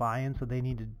doesn't have a buy-in, so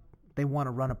they want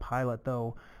to run a pilot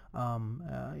though,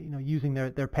 using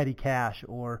their petty cash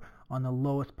or on the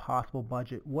lowest possible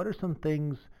budget. What are some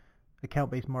things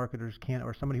account-based marketers can,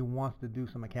 or somebody who wants to do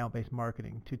some account-based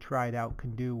marketing to try it out,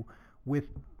 can do with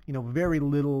very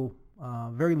little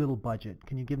budget?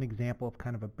 Can you give an example of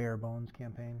kind of a bare bones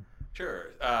campaign? Sure.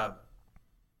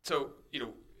 So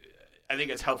I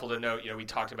think it's helpful to note, we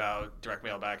talked about direct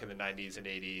mail back in the 90s and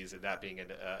 80s, and that being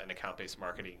an account-based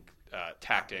marketing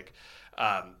tactic.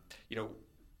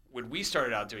 When we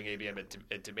started out doing ABM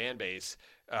at Demandbase,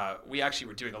 we actually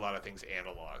were doing a lot of things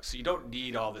analog. So you don't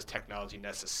need all this technology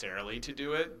necessarily to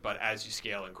do it, but as you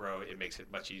scale and grow, it makes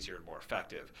it much easier and more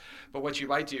effective. But what you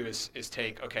might do is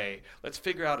take, okay, let's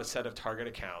figure out a set of target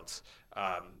accounts,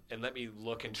 and let me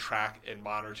look and track and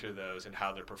monitor those and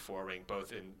how they're performing,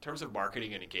 both in terms of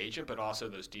marketing and engagement, but also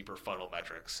those deeper funnel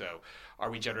metrics. So are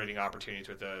we generating opportunities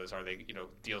with those? Are they,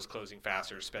 deals closing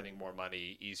faster, spending more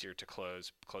money, easier to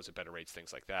close at better rates,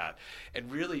 things like that. And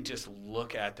really just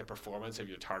look at the performance of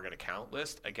your target account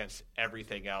list against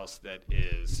everything else that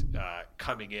is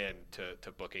coming in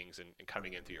to bookings and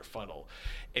coming into your funnel.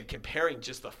 And comparing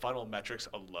just the funnel metrics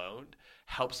alone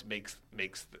helps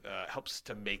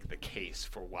to make the case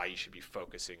for why you should be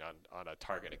focusing on a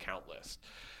target account list.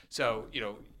 So,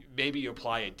 maybe you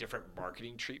apply a different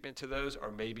marketing treatment to those,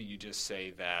 or maybe you just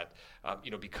say that,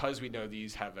 because we know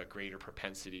these have a greater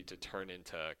propensity to turn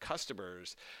into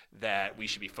customers, that we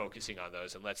should be focusing on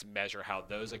those, and let's measure how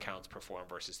those accounts perform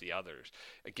versus the others.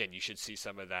 Again, you should see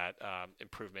some of that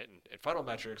improvement in funnel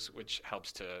metrics, which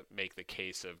helps to make the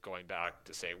case of going back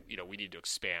to say, we need to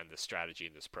expand the strategy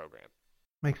in this program.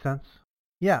 Makes sense.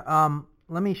 Yeah.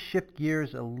 Let me shift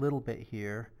gears a little bit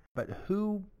here. But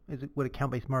who would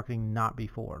account-based marketing not be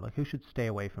for? Like, who should stay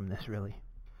away from this, really?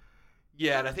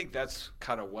 Yeah, and I think that's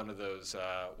kind of one of those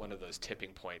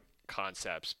tipping point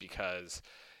concepts, because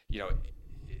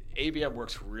ABM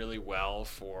works really well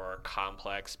for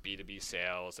complex B2B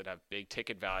sales that have big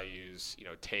ticket values.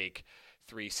 Take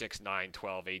 3, 6, 9,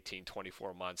 12, 18,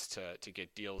 24 months to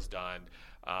get deals done,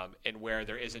 and where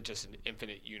there isn't just an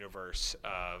infinite universe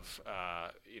of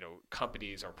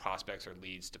companies or prospects or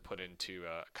leads to put into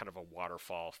a kind of a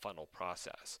waterfall funnel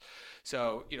process.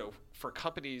 So for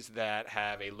companies that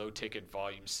have a low ticket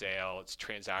volume sale, it's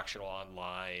transactional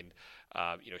online,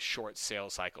 short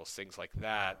sales cycles, things like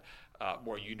that.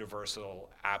 More universal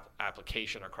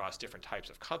application across different types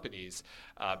of companies,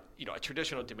 a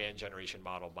traditional demand generation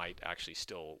model might actually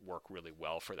still work really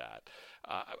well for that.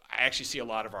 I actually see a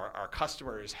lot of our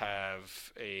customers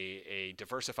have a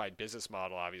diversified business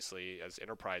model, obviously, as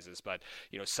enterprises, but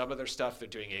some of their stuff they're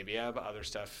doing ABM,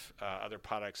 other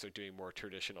products they're doing more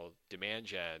traditional demand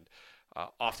gen.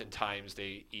 Oftentimes,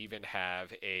 they even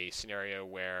have a scenario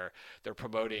where they're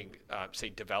promoting, say,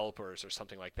 developers or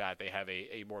something like that. They have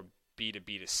a more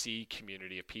B2B2C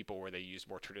community of people where they use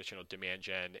more traditional demand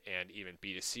gen and even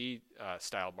B2C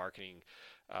style marketing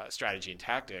strategy and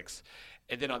tactics.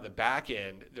 And then on the back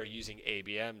end, they're using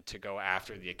ABM to go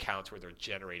after the accounts where they're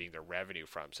generating their revenue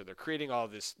from. So they're creating all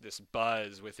this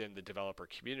buzz within the developer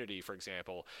community, for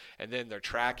example, and then they're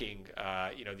tracking,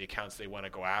 the accounts they want to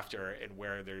go after, and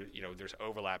where there's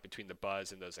overlap between the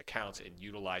buzz and those accounts, and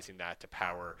utilizing that to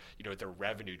power, their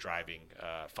revenue driving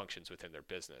functions within their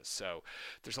business. So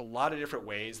there's a lot of different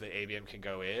ways that ABM can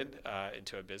go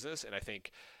into a business, and I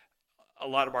think a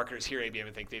lot of marketers hear ABM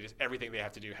and think everything they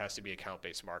have to do has to be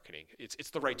account-based marketing. It's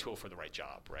the right tool for the right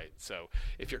job, right? So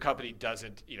if your company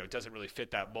doesn't really fit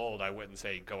that mold, I wouldn't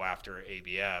say go after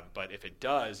ABM. But if it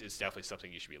does, it's definitely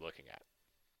something you should be looking at.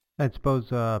 I suppose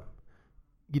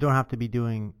you don't have to be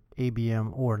doing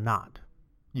ABM or not.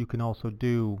 You can also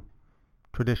do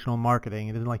traditional marketing.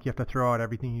 It isn't like you have to throw out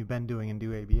everything you've been doing and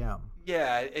do ABM.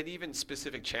 Yeah, and even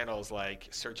specific channels like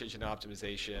search engine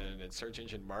optimization and search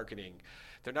engine marketing,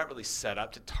 they're not really set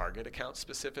up to target accounts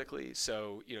specifically.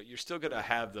 So, you're still going to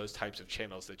have those types of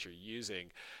channels that you're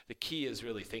using. The key is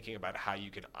really thinking about how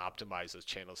you can optimize those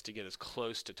channels to get as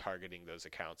close to targeting those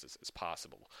accounts as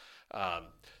possible.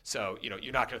 So,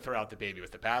 you're not going to throw out the baby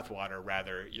with the bathwater.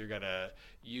 Rather, you're going to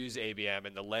use ABM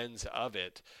and the lens of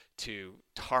it to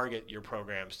target your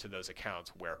programs to those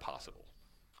accounts where possible.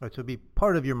 Right, so it'd be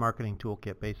part of your marketing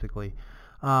toolkit, basically.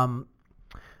 An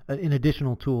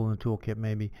additional tool in the toolkit,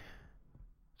 maybe.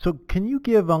 So can you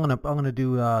give, I'm gonna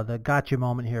do the gotcha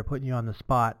moment here, putting you on the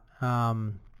spot.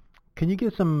 Can you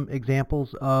give some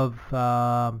examples of,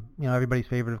 everybody's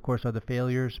favorite, of course, are the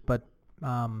failures, but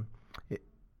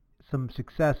some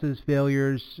successes,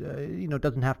 failures, it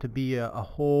doesn't have to be a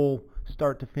whole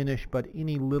start to finish, but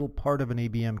any little part of an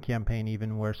ABM campaign,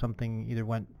 even where something either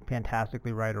went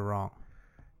fantastically right or wrong.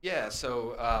 Yeah,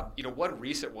 so one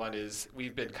recent one is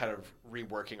we've been kind of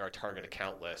reworking our target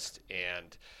account list,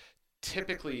 and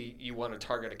typically you want a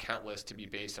target account list to be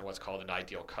based on what's called an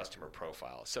ideal customer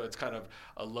profile. So it's kind of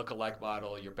a look-alike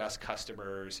model, your best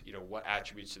customers, what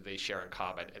attributes do they share in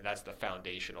common, and that's the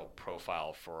foundational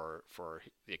profile for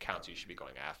the accounts you should be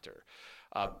going after.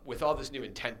 With all this new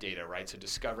intent data, right, so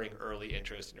discovering early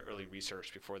interest and early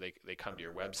research before they come to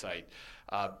your website,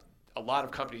 a lot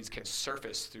of companies can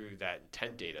surface through that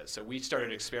intent data. So we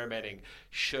started experimenting,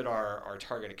 should our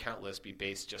target account list be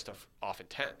based just off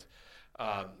intent?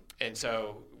 And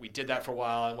so we did that for a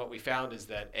while, and what we found is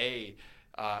that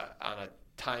on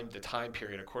the time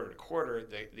period, quarter to quarter,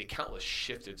 the account list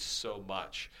shifted so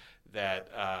much that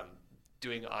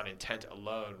doing on intent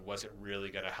alone wasn't really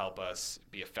going to help us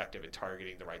be effective in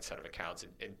targeting the right set of accounts,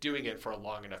 and doing it for a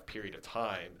long enough period of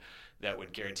time that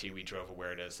would guarantee we drove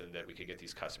awareness and that we could get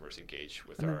these customers engaged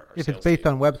with our if sales it's based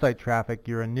team. on website traffic,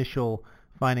 your initial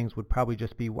findings would probably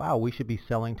just be, wow, we should be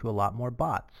selling to a lot more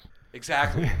bots.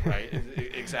 Exactly, right?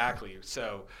 Exactly.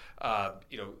 So,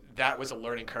 that was a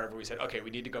learning curve where we said, okay, we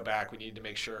need to go back. We need to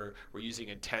make sure we're using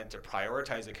intent to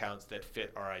prioritize accounts that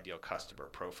fit our ideal customer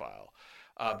profile.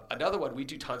 Another one, we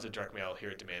do tons of direct mail here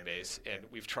at Demandbase, and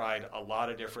we've tried a lot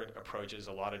of different approaches,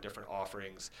 a lot of different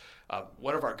offerings.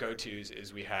 One of our go-tos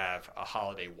is we have a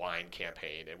holiday wine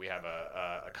campaign, and we have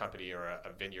a company or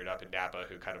a vineyard up in Napa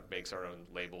who kind of makes our own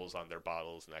labels on their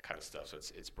bottles and that kind of stuff, so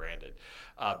it's branded.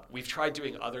 We've tried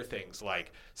doing other things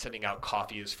like sending out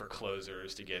coffees for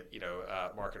closers to get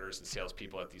marketers and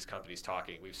salespeople at these companies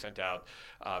talking. We've sent out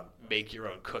make your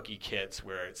own cookie kits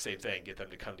where it's same thing, get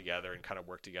them to come together and kind of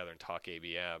work together and talk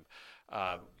ABM.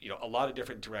 A lot of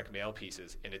different direct mail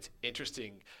pieces, and it's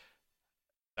interesting.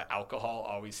 The alcohol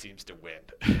always seems to win.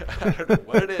 I don't know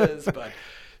what it is, but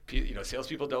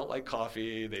salespeople don't like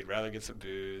coffee. They'd rather get some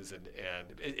booze, and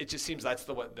it just seems that's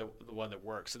the one that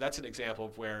works. So that's an example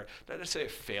of where, not necessarily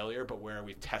a failure, but where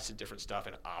we've tested different stuff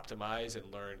and optimized and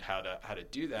learned how to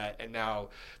do that. And now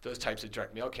those types of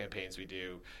direct mail campaigns we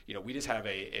do, we just have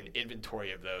an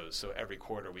inventory of those. So every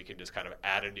quarter we can just kind of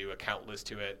add a new account list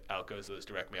to it. Out goes those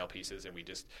direct mail pieces, and we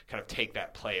just kind of take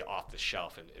that play off the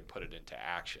shelf and put it into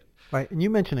action. Right. And you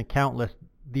mentioned account list.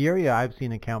 The area I've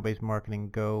seen account-based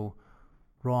marketing go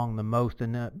wrong the most,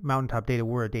 and Mountaintop Data,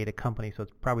 we're a data company, so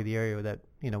it's probably the area that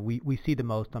we see the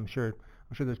most. I'm sure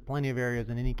there's plenty of areas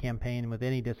in any campaign with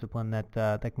any discipline that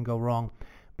can go wrong,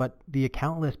 but the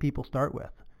account list people start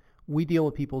with. We deal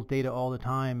with people's data all the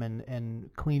time, and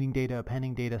cleaning data,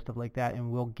 appending data, stuff like that,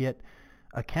 and we'll get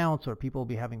accounts or people will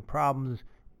be having problems,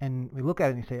 and we look at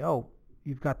it and you say, oh,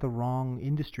 you've got the wrong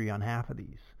industry on half of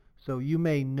these. So you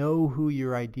may know who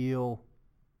your ideal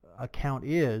account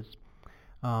is,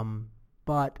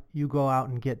 but you go out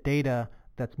and get data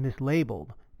that's mislabeled.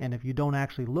 And if you don't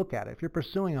actually look at it, if you're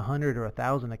pursuing 100 or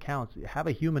 1,000 accounts, have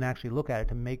a human actually look at it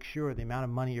to make sure the amount of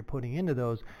money you're putting into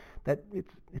those, that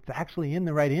it's actually in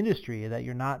the right industry, that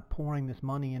you're not pouring this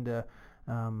money into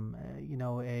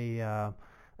a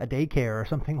daycare or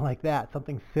something like that,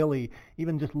 something silly.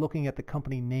 Even just looking at the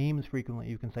company names frequently,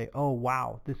 you can say, oh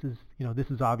wow, this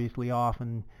is obviously off,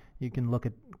 and you can look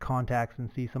at contacts and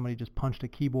see somebody just punched a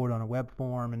keyboard on a web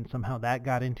form, and somehow that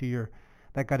got into your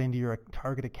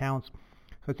target accounts.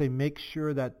 So I'd say make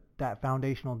sure that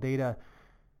foundational data,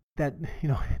 that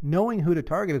knowing who to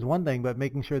target is one thing, but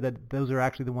making sure that those are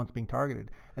actually the ones being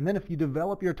targeted. And then if you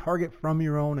develop your target from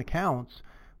your own accounts,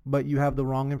 but you have the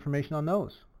wrong information on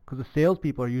those, because the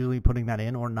salespeople are usually putting that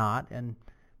in or not, and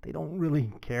they don't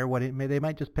really care what it may. They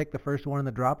might just pick the first one in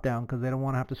the drop down because they don't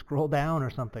want to have to scroll down or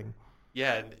something.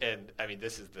 Yeah, and I mean,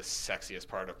 this is the sexiest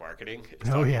part of marketing, is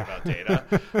talking about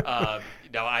data.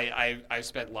 I've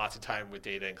spent lots of time with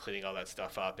data and cleaning all that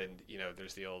stuff up, and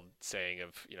there's the old saying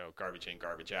of garbage in,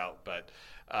 garbage out. But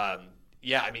I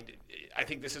mean, I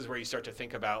think this is where you start to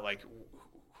think about, like,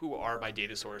 who are my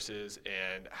data sources,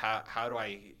 and how do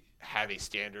I have a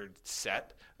standard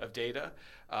set of data?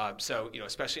 So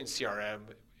especially in CRM,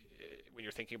 when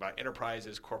you're thinking about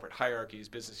enterprises, corporate hierarchies,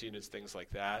 business units, things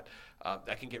like that,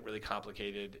 that can get really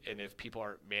complicated. And if people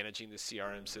aren't managing the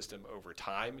CRM system over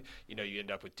time, you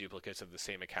end up with duplicates of the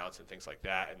same accounts and things like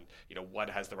that. And one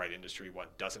has the right industry, one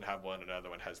doesn't have one, another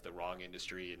one has the wrong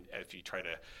industry. And if you try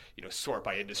to sort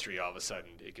by industry, all of a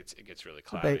sudden it gets really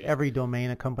cloudy. Every domain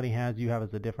a company has, you have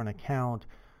as a different account.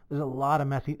 There's a lot of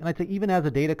messy, and I'd say even as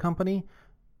a data company,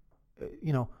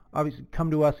 obviously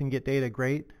come to us and get data,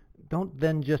 great. Don't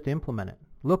then just implement it.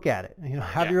 Look at it.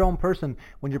 Have your own person.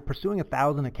 When you're pursuing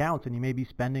 1,000 accounts and you may be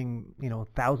spending,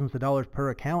 thousands of dollars per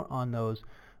account on those,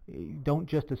 don't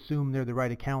just assume they're the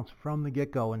right accounts from the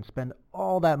get-go and spend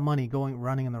all that money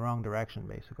running in the wrong direction,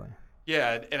 basically.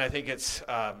 Yeah, and I think it's,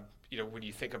 when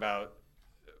you think about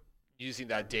using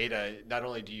that data, not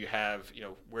only do you have,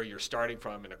 where you're starting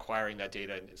from and acquiring that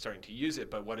data and starting to use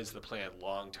it, but what is the plan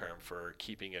long-term for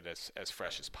keeping it as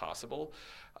fresh as possible?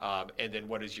 And then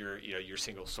what is your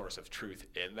single source of truth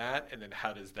in that? And then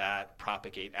how does that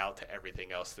propagate out to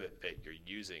everything else that you're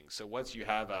using? So once you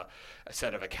have a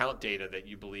set of account data that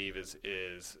you believe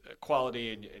is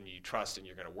quality and you trust and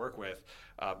you're going to work with,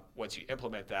 once you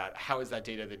implement that, how is that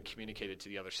data then communicated to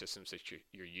the other systems that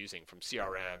you're using, from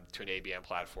CRM to an ABM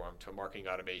platform to a marketing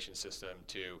automation system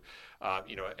to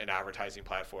an advertising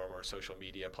platform or a social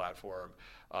media platform?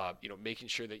 Making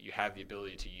sure that you have the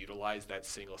ability to utilize that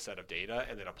single set of data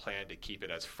and then a plan to keep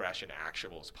it as fresh and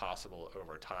actionable as possible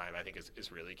over time, I think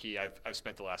is really key. I've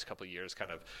spent the last couple of years kind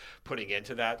of putting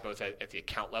into that, both at the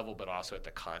account level but also at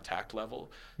the contact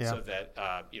level, so that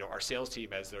our sales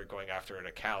team, as they're going after an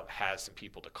account, has some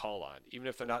people to call on. Even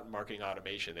if they're not in marketing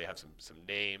automation, they have some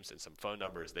names and some phone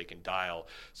numbers they can dial,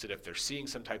 so that if they're seeing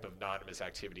some type of anonymous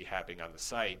activity happening on the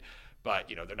site,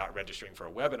 but they're not registering for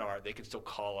a webinar, they can still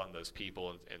call on those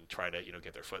people and try to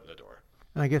get their foot in the door.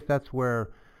 And I guess that's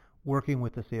where working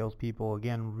with the salespeople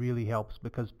again really helps,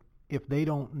 because if they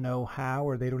don't know how,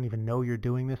 or they don't even know you're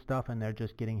doing this stuff, and they're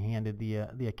just getting handed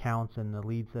the accounts and the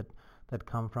leads that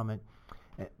come from it,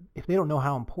 if they don't know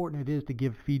how important it is to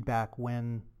give feedback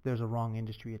when there's a wrong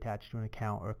industry attached to an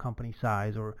account, or a company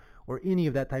size, or any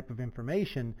of that type of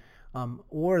information,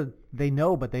 or they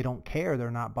know but they don't care,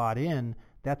 they're not bought in,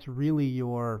 that's really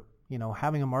your,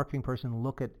 having a marketing person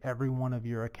look at every one of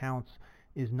your accounts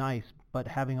is nice, but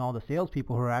having all the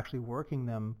salespeople who are actually working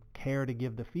them care to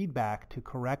give the feedback, to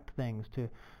correct things, to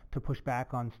push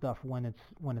back on stuff when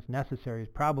it's necessary, is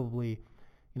probably,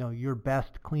 your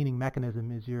best cleaning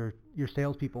mechanism is your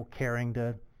salespeople caring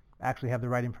to actually have the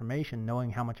right information,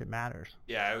 knowing how much it matters.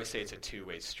 Yeah, I always say it's a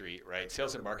two-way street, right?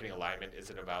 Sales and marketing alignment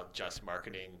isn't about just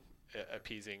marketing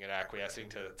appeasing and acquiescing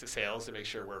to sales to make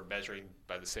sure we're measuring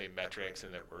by the same metrics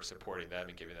and that we're supporting them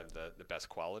and giving them the best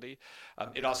quality.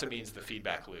 It also means the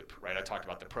feedback loop, right? I talked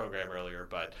about the program earlier,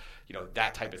 but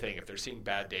that type of thing, if they're seeing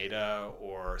bad data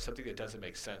or something that doesn't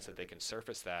make sense, that they can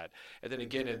surface that. And then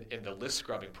again, in the list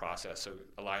scrubbing process, so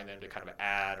allowing them to kind of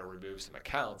add or remove some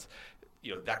accounts,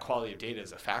 that quality of data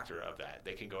is a factor of that.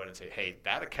 They can go in and say, hey,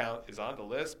 that account is on the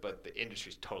list, but the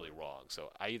industry's totally wrong. So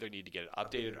I either need to get it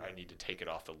updated or I need to take it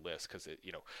off the list because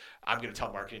I'm going to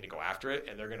tell marketing to go after it,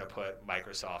 and they're going to put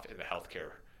Microsoft in the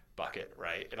healthcare bucket,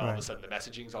 right? And all of a sudden the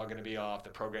messaging's all going to be off, the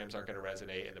programs aren't going to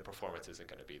resonate, and the performance isn't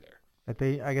going to be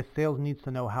there. I guess sales needs to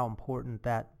know how important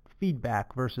that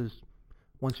feedback versus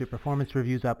once your performance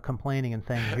review's up, complaining and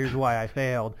saying, here's why I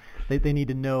failed, they need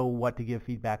to know what to give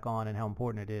feedback on and how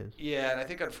important it is. Yeah, and I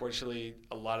think unfortunately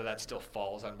a lot of that still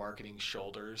falls on marketing's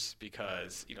shoulders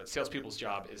because, salespeople's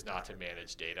job is not to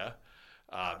manage data.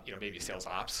 Maybe sales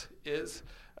ops is,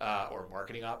 or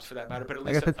marketing ops for that matter, but at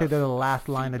least I guess I'd say they're the last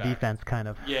line of defense, kind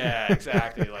of. Yeah,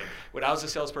 exactly. Like when I was a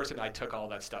salesperson, I took all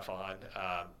that stuff on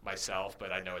myself,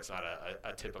 but I know it's not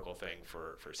a typical thing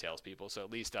for salespeople. So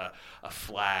at least a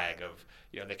flag of,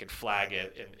 they can flag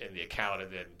it in the account,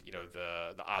 and then,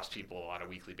 the ops people on a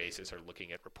weekly basis are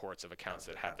looking at reports of accounts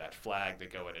that have that flag. They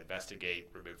go and investigate,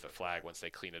 remove the flag once they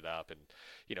clean it up, and,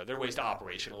 there are ways to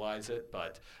operationalize it,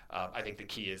 but I think the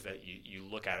key is that you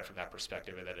look at it from that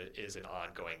perspective, and that it is an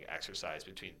ongoing exercise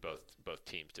between both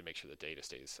teams to make sure the data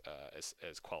stays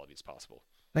as quality as possible.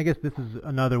 I guess this is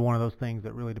another one of those things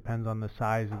that really depends on the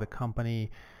size of the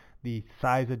company, the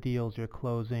size of deals you're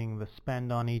closing, the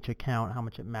spend on each account, how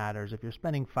much it matters. If you're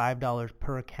spending $5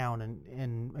 per account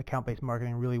and account-based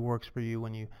marketing really works for you,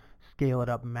 when you scale it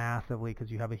up massively because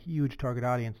you have a huge target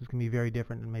audience, it's going to be very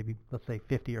different than maybe, let's say,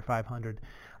 50 or 500.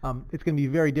 It's going to be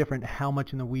very different how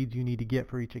much in the weeds you need to get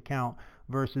for each account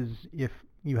versus if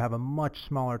you have a much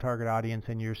smaller target audience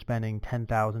and you're spending $10,000,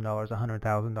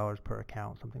 $100,000 per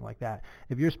account, something like that.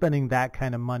 If you're spending that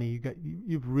kind of money,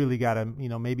 you've really got to,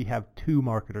 maybe have two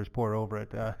marketers pour over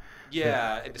it.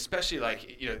 And especially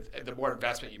the more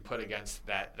investment you put against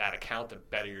that account, the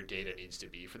better your data needs to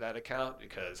be for that account.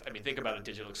 Because think about a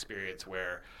digital experience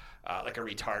where like a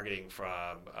retargeting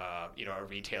from a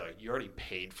retailer. You already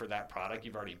paid for that product,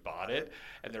 you've already bought it,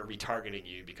 and they're retargeting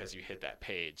you because you hit that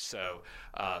page. So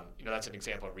that's an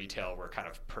example of retail where kind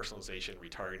of personalization,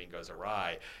 retargeting goes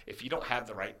awry. If you don't have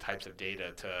the right types of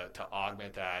data to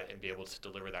augment that and be able to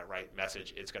deliver that right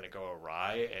message, it's going to go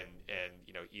awry, and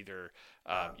either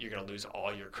you're going to lose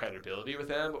all your credibility with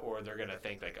them, or they're going to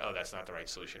think like, oh, that's not the right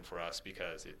solution for us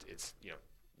because it's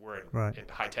we're in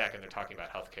high tech and they're talking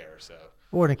about healthcare. So,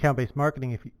 or in account-based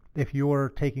marketing, if you're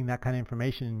taking that kind of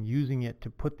information and using it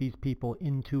to put these people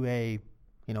into a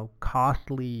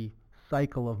costly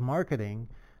cycle of marketing,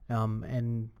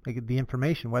 and the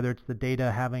information, whether it's the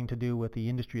data having to do with the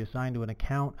industry assigned to an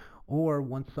account, or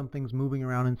once something's moving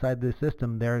around inside the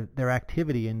system, their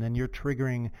activity, and then you're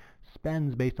triggering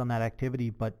spends based on that activity,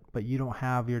 but you don't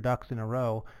have your ducks in a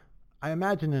row. I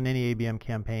imagine in any ABM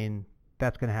campaign,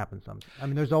 that's going to happen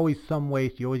there's always some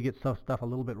waste. You always get stuff a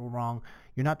little bit wrong.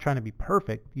 You're not trying to be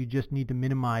perfect. You just need to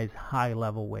minimize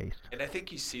high-level waste. And I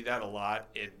think you see that a lot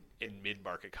in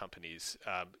mid-market companies.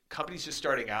 Companies just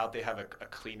starting out, they have a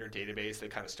cleaner database. They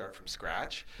kind of start from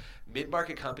scratch.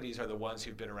 Mid-market companies are the ones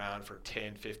who've been around for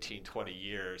 10, 15, 20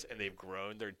 years, and they've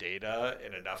grown their data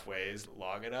in enough ways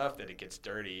long enough that it gets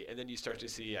dirty. And then you start to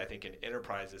see, I think in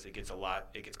enterprises, it gets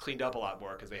cleaned up a lot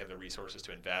more because they have the resources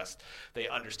to invest. They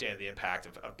understand the impact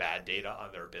of bad data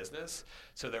on their business.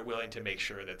 So they're willing to make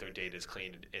sure that their data is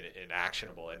clean and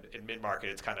actionable. And in mid-market,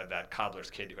 it's kind of that cobbler's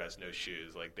kid who has no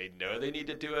shoes. Like they know they need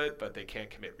to do it, it, but they can't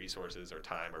commit resources or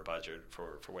time or budget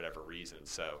for whatever reason.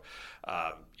 So,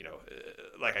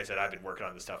 like I said, I've been working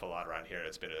on this stuff a lot around here.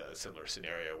 It's been a similar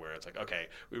scenario where it's like, okay,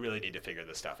 we really need to figure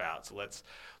this stuff out. So let's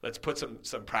put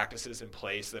some practices in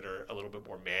place that are a little bit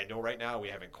more manual right now. We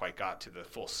haven't quite got to the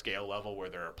full scale level where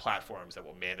there are platforms that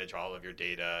will manage all of your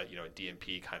data, a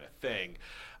DMP kind of thing.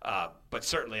 But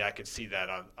certainly I could see that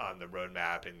on the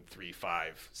roadmap in 3,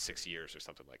 5, 6 years or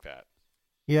something like that.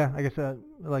 Yeah, I guess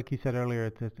like you said earlier,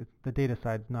 it's the data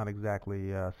side's not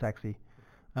exactly sexy.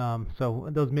 So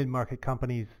those mid-market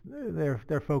companies,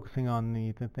 they're focusing on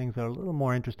the things that are a little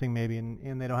more interesting maybe,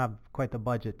 and they don't have quite the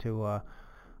budget to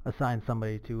assign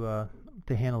somebody to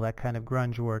handle that kind of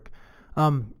grunge work.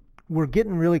 We're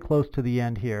getting really close to the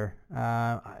end here.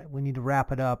 We need to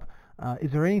wrap it up.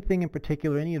 Is there anything in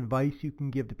particular, any advice you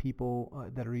can give to people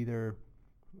that are either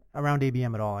around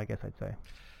ABM at all, I guess I'd say?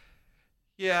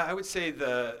 Yeah, I would say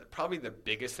probably the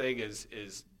biggest thing is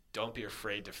don't be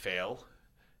afraid to fail,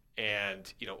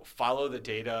 and follow the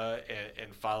data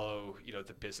and follow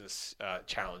the business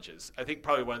challenges. I think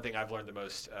probably one thing I've learned the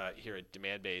most here at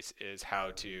Demandbase is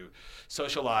how to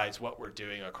socialize what we're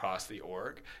doing across the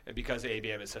org. And because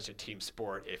ABM is such a team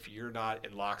sport, if you're not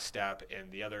in lockstep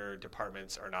and the other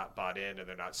departments are not bought in and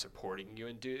they're not supporting you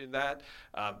in doing that,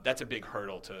 that's a big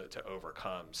hurdle to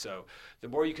overcome. So the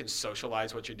more you can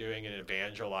socialize what you're doing and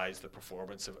evangelize the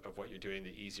performance of what you're doing,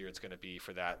 the easier it's going to be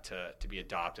for that to be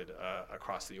adopted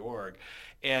across the org.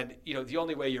 And the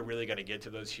only way you're really going to get to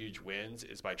those huge wins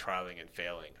is by trialing and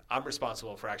failing. I'm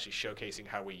responsible for actually showcasing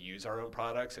how we use our own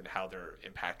products and how they're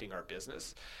impacting our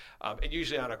business. And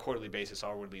usually on a quarterly basis,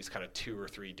 I'll release kind of 2 or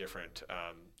 3 different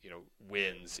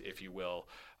wins, if you will,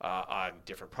 on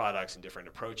different products and different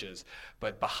approaches.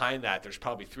 But behind that, there's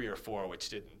probably 3 or 4 which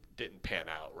didn't pan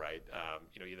out, right?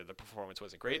 Either the performance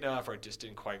wasn't great enough or it just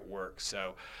didn't quite work.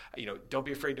 So, don't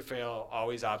be afraid to fail.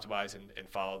 Always optimize and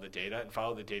follow the data, and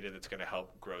follow the data that's going to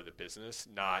help grow the business,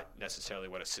 not necessarily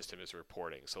what a system is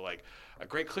reporting. So, like, a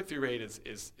great click-through rate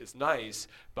is nice,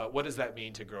 but what does that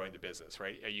mean to growing the business,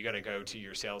 right? Are you going to go to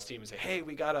your sales team and say, hey,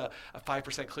 we got a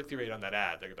 5% click-through rate on that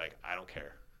ad? They're going to be like, I don't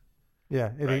care.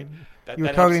 Yeah, right? You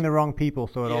were targeting the wrong people,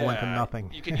 so it all went to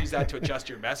nothing. You can use that to adjust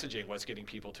your messaging, what's getting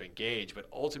people to engage, but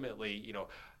ultimately,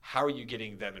 how are you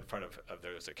getting them in front of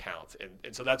those accounts?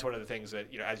 And so that's one of the things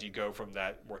that, as you go from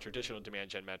that more traditional demand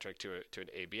gen metric to an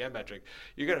ABM metric,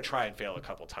 you're going to try and fail a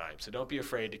couple times. So don't be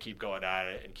afraid to keep going at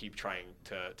it and keep trying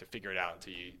to figure it out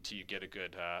until you get a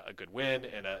good win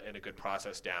and a good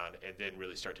process down, and then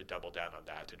really start to double down on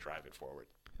that to drive it forward.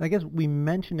 I guess we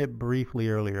mentioned it briefly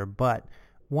earlier, but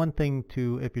one thing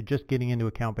if you're just getting into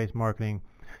account-based marketing,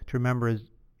 to remember is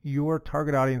your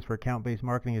target audience for account-based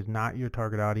marketing is not your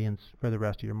target audience for the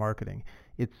rest of your marketing.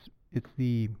 It's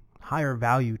the higher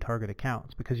value target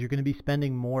accounts, because you're going to be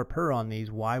spending more per on these.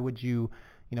 Why would you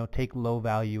take low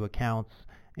value accounts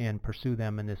and pursue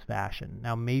them in this fashion?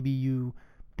 Now, maybe you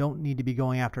don't need to be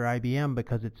going after IBM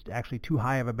because it's actually too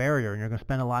high of a barrier and you're going to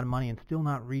spend a lot of money and still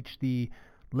not reach the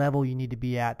level you need to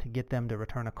be at to get them to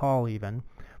return a call even.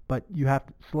 But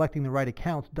selecting the right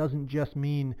accounts doesn't just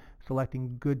mean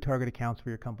selecting good target accounts for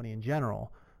your company in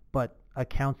general, but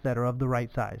accounts that are of the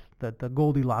right size, the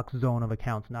Goldilocks zone of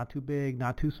accounts, not too big,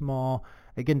 not too small.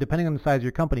 Again, depending on the size of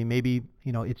your company, maybe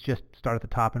it's just start at the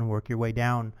top and work your way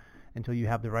down until you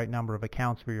have the right number of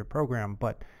accounts for your program.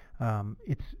 But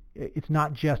it's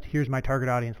not just here's my target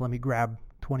audience, let me grab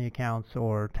 20 accounts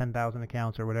or 10,000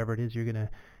 accounts or whatever it is you're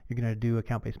gonna do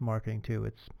account-based marketing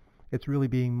to. It's really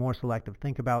being more selective.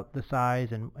 Think about the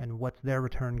size and what's their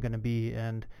return going to be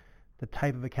and the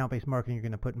type of account-based marketing you're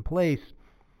going to put in place.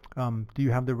 Do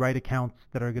you have the right accounts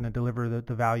that are going to deliver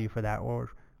the value for that,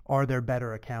 or are there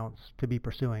better accounts to be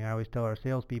pursuing? I always tell our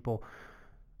salespeople,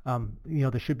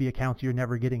 there should be accounts you're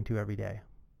never getting to every day.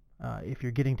 If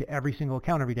you're getting to every single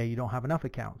account every day, you don't have enough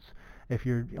accounts. If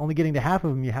you're only getting to half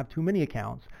of them, you have too many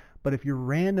accounts. But if you're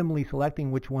randomly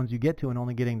selecting which ones you get to and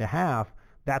only getting to half,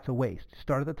 that's a waste.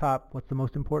 Start at the top, what's the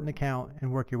most important account,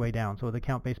 and work your way down. So with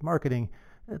account-based marketing,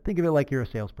 think of it like you're a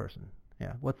salesperson.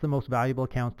 Yeah, what's the most valuable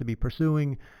accounts to be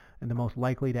pursuing and the most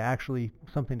likely to actually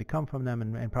something to come from them,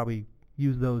 and probably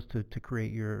use those to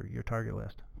create your target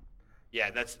list.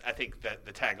 Yeah, I think that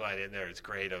the tagline in there is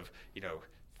great of,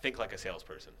 think like a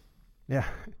salesperson. Yeah,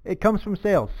 it comes from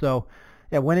sales. So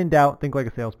yeah, when in doubt, think like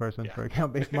a salesperson for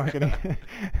account-based marketing.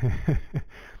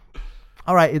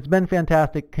 All right, it's been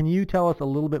fantastic. Can you tell us a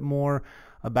little bit more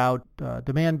about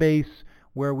Demandbase,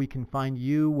 where we can find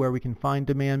you, where we can find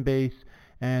Demandbase,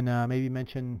 and maybe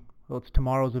mention Well, it's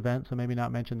tomorrow's event, so maybe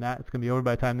not mention that. It's going to be over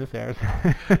by the time this airs.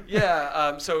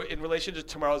 Yeah. So in relation to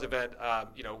tomorrow's event,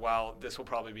 while this will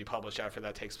probably be published after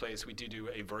that takes place, we do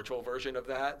a virtual version of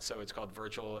that. So it's called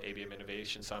Virtual ABM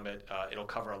Innovation Summit. It'll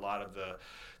cover a lot of the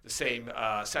same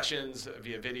sessions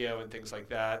via video and things like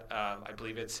that. I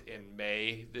believe it's in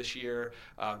May this year.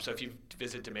 So if you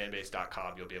visit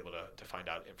demandbase.com, you'll be able to find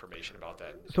out information about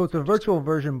that. So it's a virtual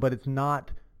version, but it's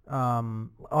not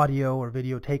audio or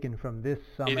video taken from this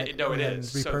summit. It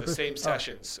is. So the same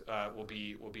sessions will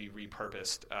be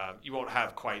repurposed. You won't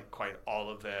have quite all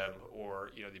of them,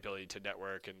 or the ability to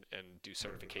network and do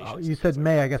certifications. Oh, you said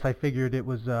May. I guess I figured it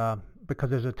was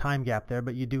because there's a time gap there,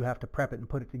 but you do have to prep it and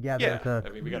put it together. Yeah,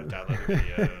 we got to download the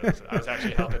videos. I was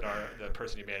actually helping the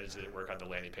person who managed it work on the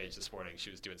landing page this morning. She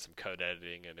was doing some code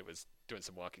editing, and it was doing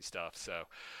some wonky stuff. So,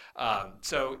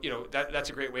 that's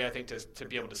a great way, I think, to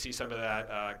be able to see some of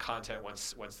that content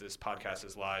once this podcast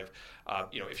is live.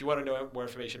 If you want to know more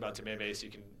information about Demandbase, you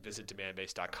can visit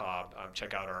demandbase.com.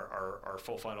 Check out our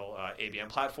full funnel ABM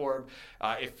platform.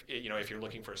 If you're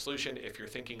looking for a solution, if you're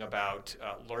thinking about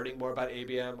learning more about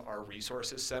ABM, our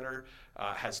resources center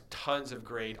has tons of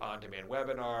great on-demand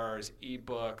webinars,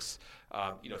 ebooks,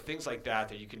 things like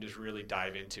that you can just really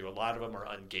dive into. A lot of them are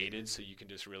ungated, so you can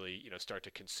just really start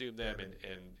to consume them and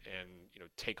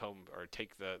take home or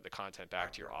take the content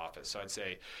back to your office. So I'd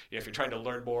say if you're trying to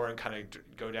learn more and kind of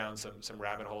go down some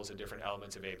rabbit holes in different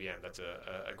elements of ABM, that's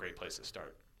a great place to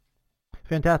start.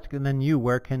 Fantastic. And then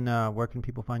where can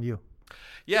people find you?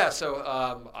 Yeah, so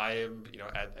I am,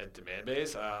 at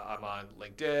Demandbase. I'm on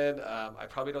LinkedIn. I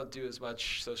probably don't do as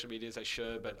much social media as I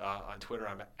should, but on Twitter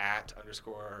I'm at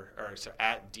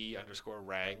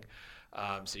D_Rang.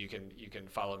 So you can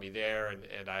follow me there,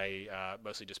 and I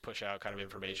mostly just push out kind of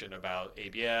information about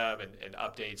ABM and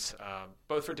updates,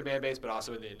 both for Demandbase, but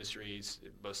also in the industries,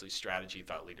 mostly strategy,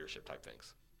 thought leadership type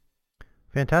things.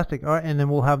 Fantastic. All right, and then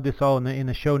we'll have this all in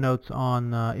the show notes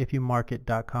on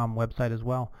ifyoumarket.com website as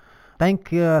well.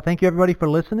 Thank you everybody for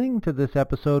listening to this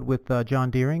episode with John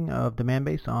Deering of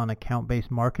Demandbase on account-based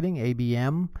marketing,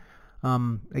 ABM.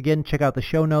 Again, check out the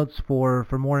show notes for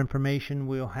more information.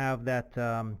 We'll have that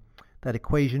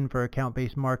equation for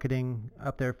account-based marketing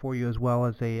up there for you, as well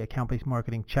as a account-based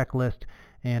marketing checklist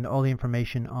and all the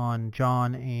information on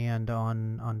John and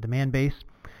on Demandbase.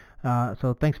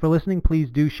 So thanks for listening. Please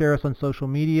do share us on social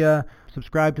media,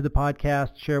 subscribe to the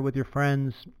podcast, share with your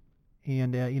friends,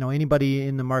 and anybody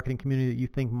in the marketing community that you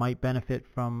think might benefit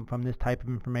from this type of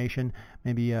information.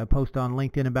 Maybe post on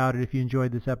LinkedIn about it if you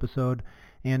enjoyed this episode.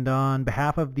 And on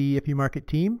behalf of the If You Market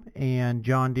team and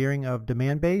John Deering of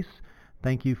Demandbase,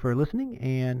 thank you for listening.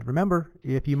 And remember,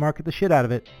 if you market the shit out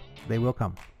of it, they will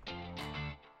come.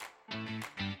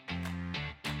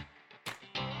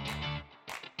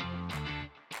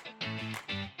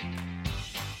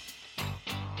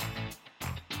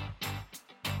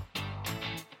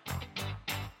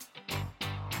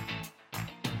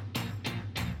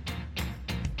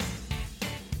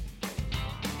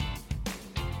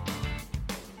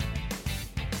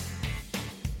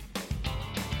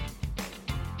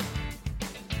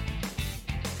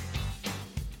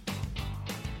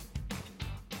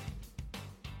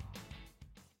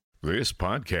 This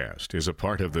podcast is a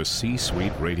part of the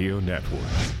C-Suite Radio Network.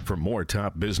 For more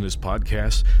top business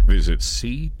podcasts, visit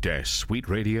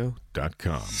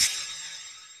c-suiteradio.com.